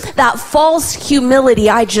 or that false humility,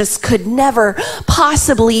 I just could never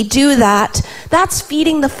possibly do that, that's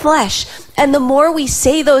feeding the flesh. And the more we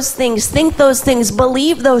say those things, think those things,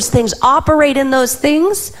 believe those things, operate in those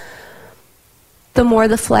things, the more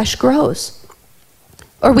the flesh grows.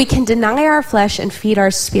 Or we can deny our flesh and feed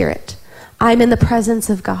our spirit. I'm in the presence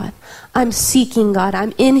of God. I'm seeking God.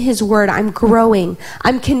 I'm in his word. I'm growing.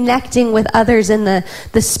 I'm connecting with others in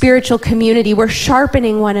the spiritual community. We're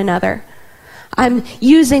sharpening one another. I'm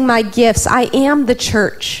using my gifts. I am the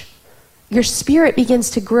church. Your spirit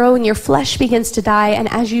begins to grow and your flesh begins to die. And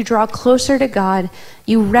as you draw closer to God,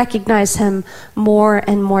 you recognize him more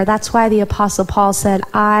and more. That's why the Apostle Paul said,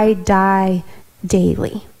 I die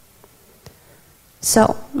daily.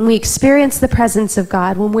 So when we experience the presence of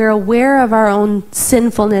God, when we're aware of our own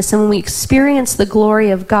sinfulness, and when we experience the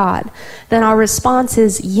glory of God, then our response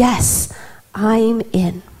is, yes, I'm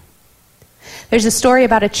in. There's a story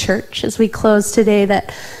about a church as we close today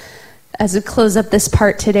as we close up this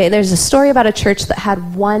part today, there's a story about a church that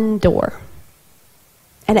had one door.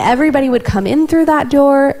 And everybody would come in through that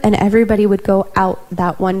door, and everybody would go out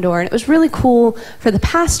that one door. And it was really cool for the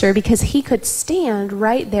pastor because he could stand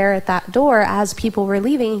right there at that door as people were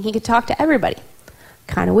leaving, and he could talk to everybody.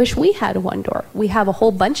 Kind of wish we had one door. We have a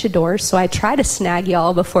whole bunch of doors, so I try to snag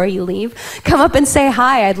y'all before you leave. Come up and say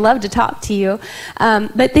hi. I'd love to talk to you.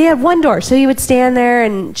 But they had one door, so he would stand there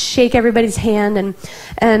and shake everybody's hand,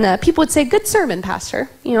 and people would say, good sermon, Pastor,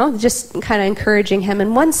 just kind of encouraging him.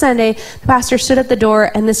 And one Sunday, the pastor stood at the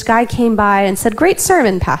door, and this guy came by and said, great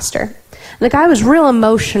sermon, Pastor. And the guy was real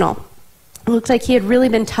emotional. It looked like he had really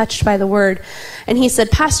been touched by the word. And he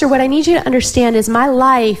said, Pastor, what I need you to understand is my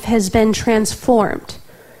life has been transformed.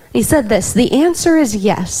 He said this, the answer is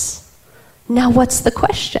yes. Now what's the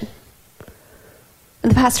question?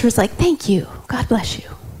 And the pastor was like, thank you. God bless you.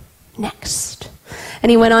 Next. And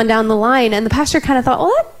he went on down the line, and the pastor kind of thought,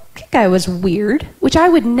 well, that guy was weird, which I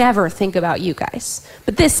would never think about you guys.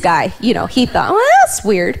 But this guy, he thought, well, that's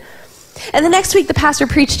weird. And the next week, the pastor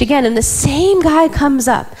preached again, and the same guy comes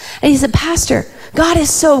up, and he said, Pastor, God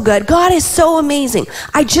is so good. God is so amazing.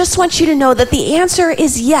 I just want you to know that the answer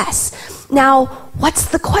is yes. Now, what's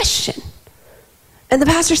the question? And the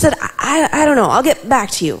pastor said, I don't know. I'll get back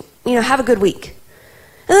to you. Have a good week.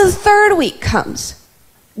 And the third week comes.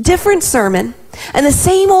 Different sermon. And the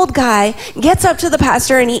same old guy gets up to the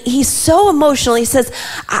pastor, and he's so emotional. He says,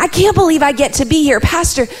 I can't believe I get to be here.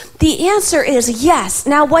 Pastor, the answer is yes.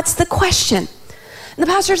 Now, what's the question? And the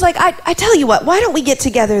pastor's like, I tell you what, why don't we get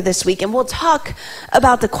together this week and we'll talk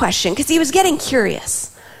about the question? Because he was getting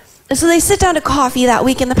curious. And so they sit down to coffee that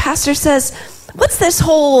week, and the pastor says, what's this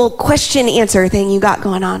whole question answer thing you got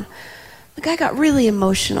going on? The guy got really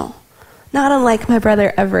emotional. Not unlike my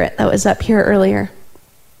brother Everett that was up here earlier.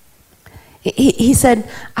 He said,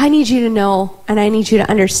 I need you to know and I need you to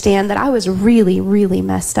understand that I was really, really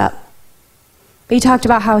messed up. He talked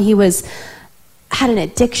about how he had an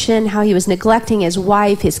addiction, how he was neglecting his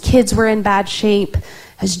wife, his kids were in bad shape,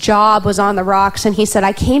 his job was on the rocks. And he said,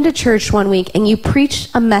 I came to church one week and you preached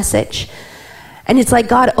a message. And it's like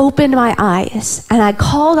God opened my eyes and I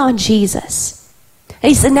called on Jesus. And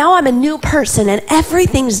he said, now I'm a new person and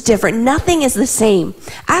everything's different. Nothing is the same.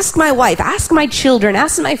 Ask my wife, ask my children,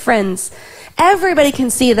 ask my friends. Everybody can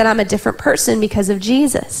see that I'm a different person because of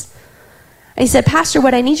Jesus. And he said, Pastor,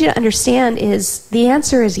 what I need you to understand is the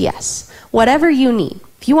answer is yes. Whatever you need.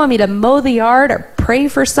 If you want me to mow the yard or pray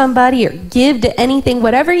for somebody or give to anything,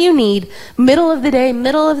 whatever you need, middle of the day,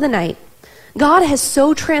 middle of the night, God has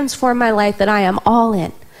so transformed my life that I am all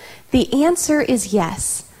in. The answer is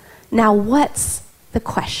yes. Now what's the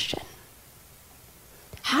question?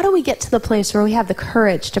 How do we get to the place where we have the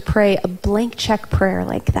courage to pray a blank check prayer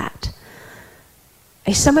like that?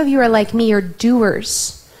 Some of you are like me, you're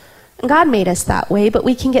doers. And God made us that way, but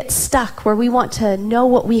we can get stuck where we want to know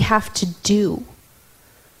what we have to do.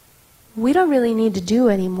 We don't really need to do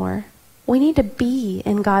anymore. We need to be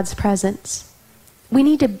in God's presence. We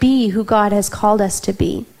need to be who God has called us to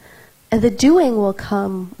be. And the doing will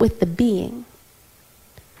come with the being.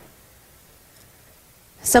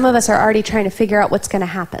 Some of us are already trying to figure out what's going to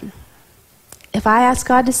happen. If I ask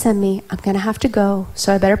God to send me, I'm going to have to go,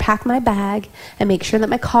 so I better pack my bag and make sure that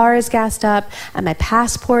my car is gassed up and my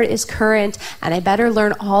passport is current, and I better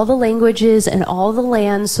learn all the languages and all the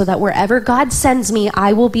lands so that wherever God sends me,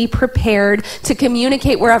 I will be prepared to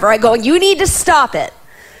communicate wherever I go. You need to stop it,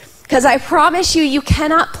 because I promise you, you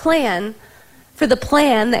cannot plan for the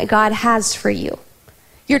plan that God has for you.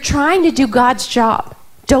 You're trying to do God's job.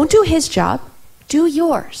 Don't do his job. Do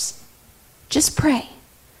yours. Just pray.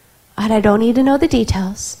 And I don't need to know the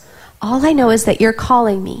details. All I know is that you're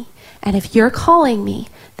calling me. And if you're calling me,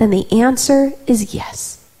 then the answer is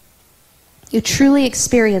yes. You truly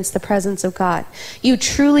experience the presence of God. You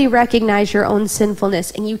truly recognize your own sinfulness.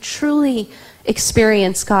 And you truly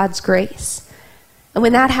experience God's grace. And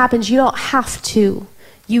when that happens, you don't have to.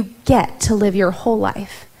 You get to live your whole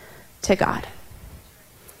life to God.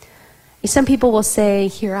 Some people will say,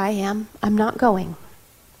 here I am. I'm not going.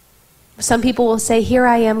 Some people will say, here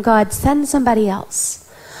I am, God, send somebody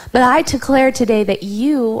else. But I declare today that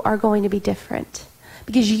you are going to be different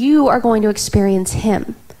because you are going to experience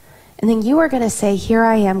him. And then you are going to say, here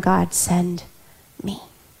I am, God, send me.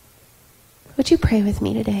 Would you pray with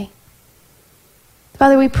me today?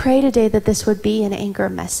 Father, we pray today that this would be an anchor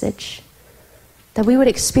message, that we would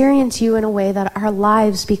experience you in a way that our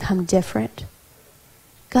lives become different.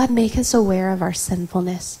 God, make us aware of our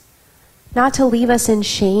sinfulness. Not to leave us in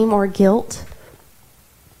shame or guilt.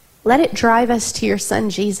 Let it drive us to your Son,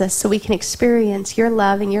 Jesus, so we can experience your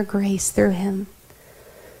love and your grace through him.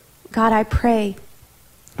 God, I pray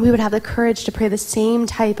we would have the courage to pray the same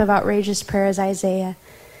type of outrageous prayer as Isaiah.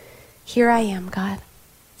 Here I am, God.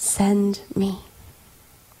 Send me.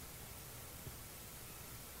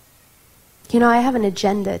 I have an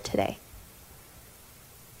agenda today.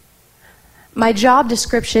 My job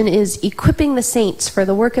description is equipping the saints for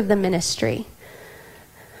the work of the ministry.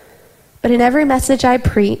 But in every message I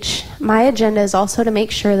preach, my agenda is also to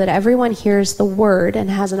make sure that everyone hears the word and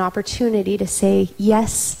has an opportunity to say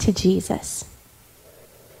yes to Jesus.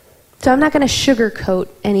 So I'm not going to sugarcoat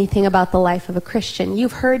anything about the life of a Christian.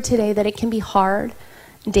 You've heard today that it can be hard,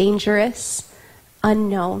 dangerous,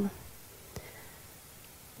 unknown.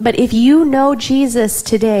 But if you know Jesus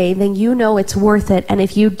today, then you know it's worth it. And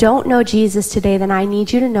if you don't know Jesus today, then I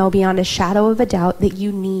need you to know beyond a shadow of a doubt that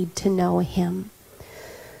you need to know him.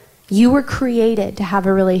 You were created to have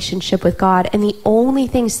a relationship with God, and the only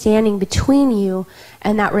thing standing between you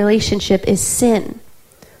and that relationship is sin.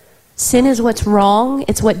 Sin is what's wrong.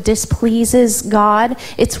 It's what displeases God.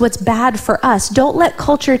 It's what's bad for us. Don't let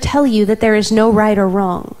culture tell you that there is no right or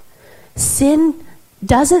wrong. Sin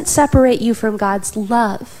doesn't separate you from God's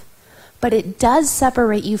love, but it does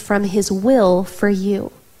separate you from his will for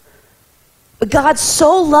you. But God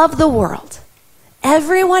so loved the world,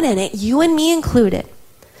 everyone in it, you and me included,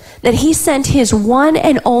 that he sent his one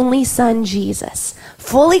and only son, Jesus,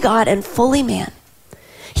 fully God and fully man.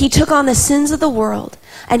 He took on the sins of the world,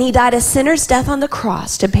 and he died a sinner's death on the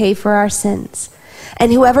cross to pay for our sins.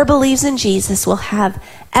 And whoever believes in Jesus will have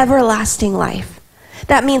everlasting life.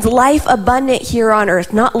 That means life abundant here on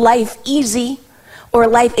earth, not life easy or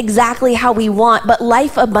life exactly how we want, but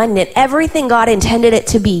life abundant, everything God intended it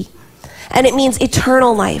to be. And it means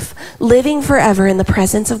eternal life, living forever in the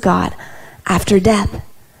presence of God after death.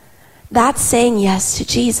 That's saying yes to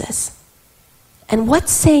Jesus. And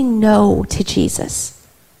what's saying no to Jesus?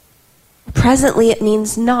 Presently, it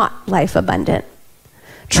means not life abundant.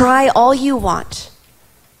 Try all you want.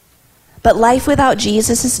 But life without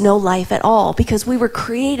Jesus is no life at all, because we were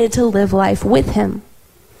created to live life with him.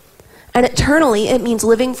 And eternally, it means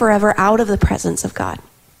living forever out of the presence of God.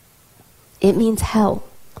 It means hell,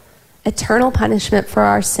 eternal punishment for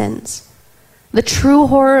our sins. The true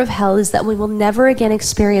horror of hell is that we will never again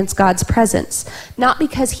experience God's presence, not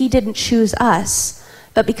because he didn't choose us,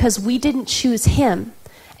 but because we didn't choose him,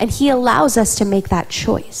 and he allows us to make that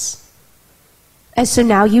choice. And so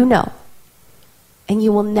now you know, and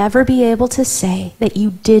you will never be able to say that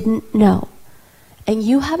you didn't know, and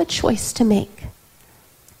you have a choice to make.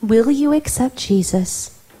 Will you accept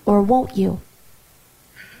Jesus, or won't you?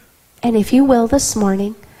 And if you will this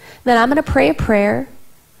morning, then I'm going to pray a prayer,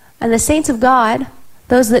 and the saints of God,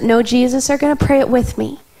 those that know Jesus, are going to pray it with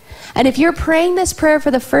me. And if you're praying this prayer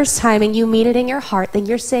for the first time and you mean it in your heart, then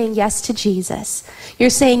you're saying yes to Jesus. You're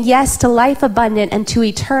saying yes to life abundant and to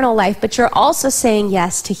eternal life, but you're also saying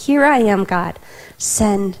yes to here I am, God,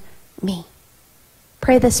 send me.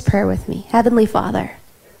 Pray this prayer with me. Heavenly Father,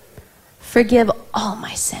 forgive all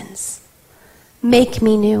my sins. Make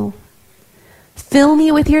me new. Fill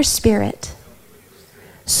me with your Spirit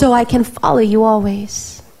so I can follow you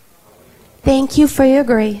always. Thank you for your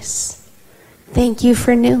grace. Thank you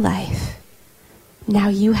for new life. Now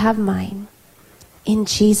you have mine. In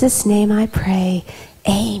Jesus' name I pray,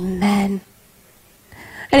 amen.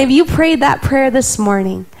 And if you prayed that prayer this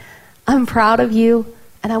morning, I'm proud of you,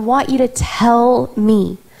 and I want you to tell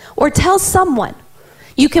me, or tell someone.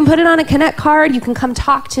 You can put it on a Connect card, you can come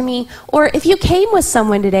talk to me, or if you came with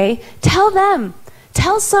someone today, tell them.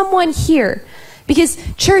 Tell someone here. Because,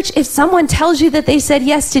 church, if someone tells you that they said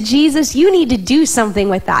yes to Jesus, you need to do something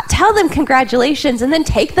with that. Tell them congratulations, and then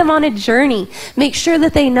take them on a journey. Make sure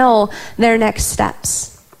that they know their next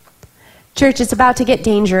steps. Church, it's about to get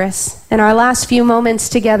dangerous. In our last few moments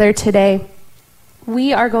together today,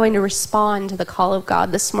 we are going to respond to the call of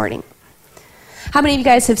God this morning. How many of you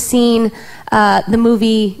guys have seen the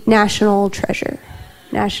movie National Treasure?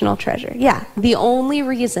 National Treasure. Yeah, the only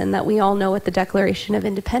reason that we all know what the Declaration of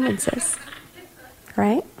Independence is.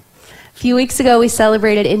 Right? A few weeks ago, we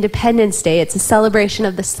celebrated Independence Day. It's a celebration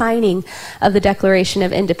of the signing of the Declaration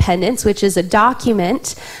of Independence, which is a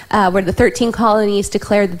document where the 13 colonies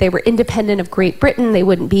declared that they were independent of Great Britain. They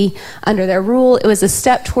wouldn't be under their rule. It was a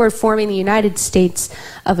step toward forming the United States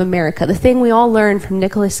of America. The thing we all learned from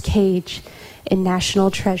Nicolas Cage in National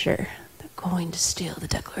Treasure. They're going to steal the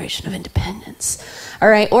Declaration of Independence. All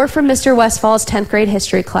right, or from Mr. Westfall's 10th grade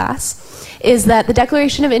history class, is that the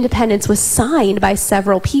Declaration of Independence was signed by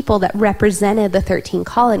several people that represented the 13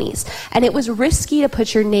 colonies. And it was risky to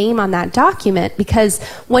put your name on that document because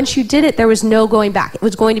once you did it, there was no going back. It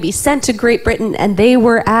was going to be sent to Great Britain, and they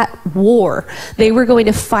were at war. They were going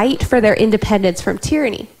to fight for their independence from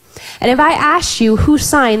tyranny. And if I asked you who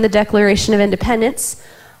signed the Declaration of Independence,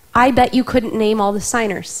 I bet you couldn't name all the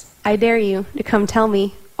signers. I dare you to come tell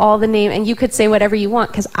me all the name, and you could say whatever you want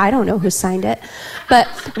because I don't know who signed it. But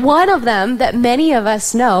one of them that many of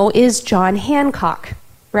us know is John Hancock,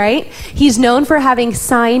 right? He's known for having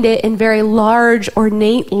signed it in very large,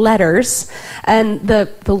 ornate letters, and the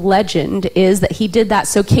legend is that he did that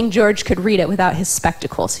so King George could read it without his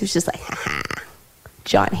spectacles. He was just like, ha ha,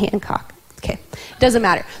 John Hancock. Okay, doesn't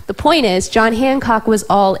matter. The point is, John Hancock was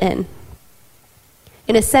all in.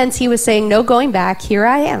 In a sense, he was saying, no going back, here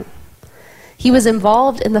I am. He was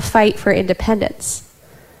involved in the fight for independence.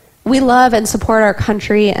 We love and support our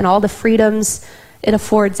country and all the freedoms it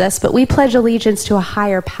affords us, but we pledge allegiance to a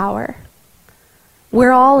higher power.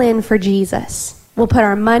 We're all in for Jesus. We'll put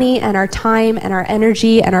our money and our time and our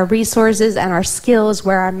energy and our resources and our skills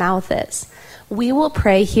where our mouth is. We will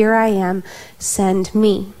pray, here I am, send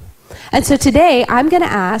me. And so today, I'm going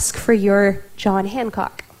to ask for your John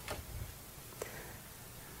Hancock.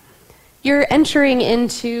 You're entering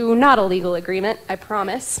into not a legal agreement, I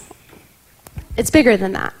promise. It's bigger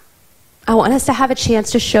than that. I want us to have a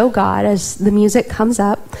chance to show God, as the music comes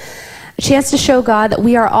up, a chance to show God that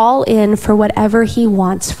we are all in for whatever he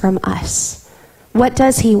wants from us. What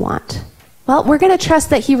does he want? Well, we're going to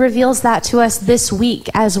trust that he reveals that to us this week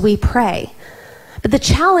as we pray. But the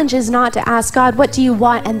challenge is not to ask God, what do you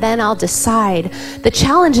want? And then I'll decide. The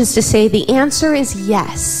challenge is to say the answer is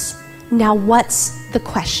yes. Now what's the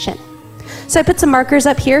question? So I put some markers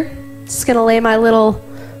up here. Just going to lay my little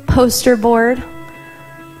poster board.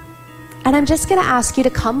 And I'm just going to ask you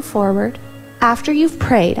to come forward after you've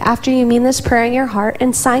prayed, after you mean this prayer in your heart,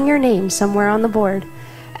 and sign your name somewhere on the board.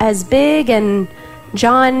 As big and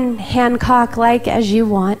John Hancock-like as you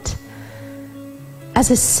want,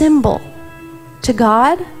 as a symbol to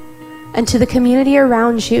God and to the community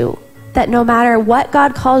around you, that no matter what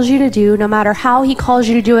God calls you to do, no matter how he calls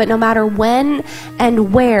you to do it, no matter when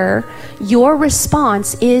and where, your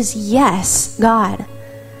response is yes, God.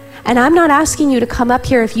 And I'm not asking you to come up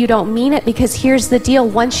here if you don't mean it, because here's the deal.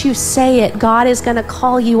 Once you say it, God is going to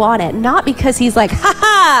call you on it. Not because he's like, ha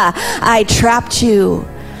ha, I trapped you,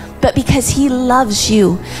 but because he loves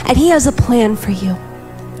you and he has a plan for you.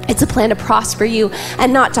 It's a plan to prosper you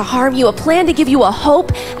and not to harm you, a plan to give you a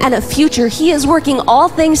hope and a future. He is working all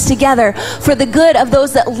things together for the good of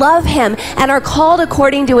those that love him and are called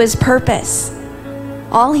according to his purpose.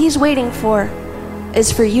 All he's waiting for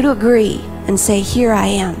is for you to agree and say, here I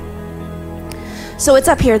am. So it's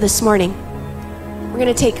up here this morning. We're going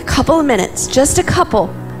to take a couple of minutes, just a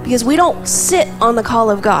couple, because we don't sit on the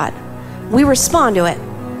call of God. We respond to it.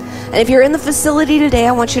 And if you're in the facility today,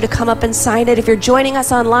 I want you to come up and sign it. If you're joining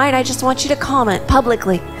us online, I just want you to comment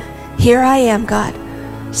publicly, here I am, God,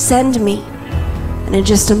 send me. And in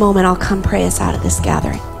just a moment, I'll come pray us out of this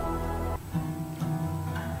gathering.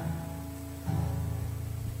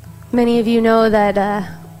 Many of you know that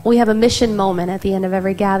we have a mission moment at the end of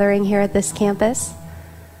every gathering here at this campus.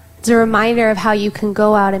 It's a reminder of how you can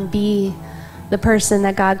go out and be the person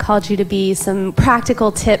that God called you to be, some practical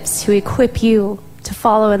tips to equip you to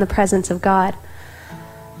follow in the presence of God.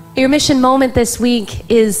 Your mission moment this week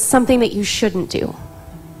is something that you shouldn't do.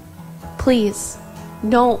 Please,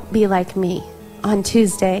 don't be like me on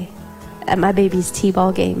Tuesday at my baby's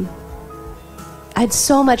t-ball game. I'd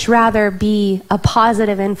so much rather be a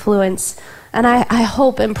positive influence, and I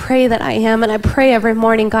hope and pray that I am, and I pray every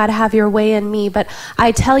morning, God, have your way in me. But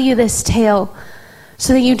I tell you this tale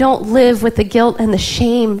so that you don't live with the guilt and the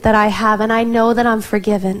shame that I have, and I know that I'm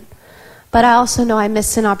forgiven. But I also know I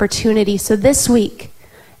missed an opportunity. So this week,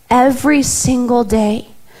 every single day,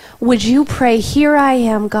 would you pray, here I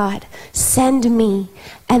am, God, send me,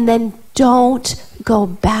 and then don't go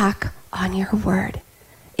back on your word.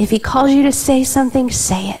 If he calls you to say something,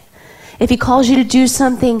 say it. If he calls you to do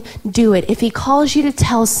something, do it. If he calls you to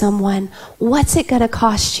tell someone, what's it going to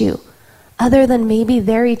cost you, other than maybe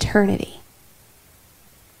their eternity?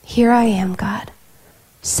 Here I am, God,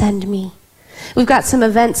 send me. We've got some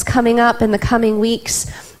events coming up in the coming weeks.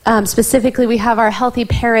 Specifically, we have our Healthy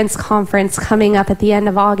Parents Conference coming up at the end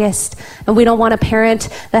of August. And we don't want a parent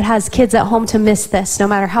that has kids at home to miss this. No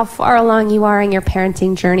matter how far along you are in your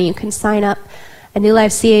parenting journey, you can sign up at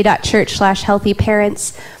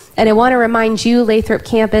newlifeca.church/healthyparents. And I want to remind you, Lathrop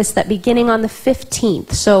campus, that beginning on the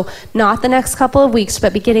 15th, so not the next couple of weeks,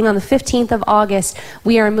 but beginning on the 15th of August,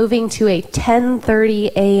 we are moving to a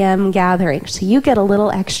 10:30 a.m. gathering. So you get a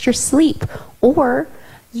little extra sleep, or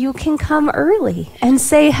you can come early and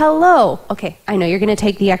say hello. Okay, I know you're going to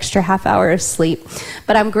take the extra half hour of sleep,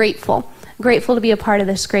 but I'm grateful to be a part of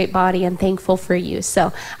this great body and thankful for you.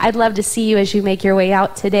 So I'd love to see you as you make your way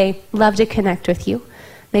out today. Love to connect with you.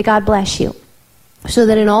 May God bless you, so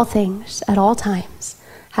that in all things, at all times,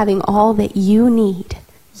 having all that you need,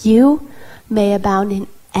 you may abound in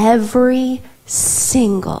every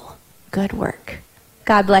single good work.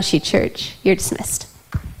 God bless you, church. You're dismissed.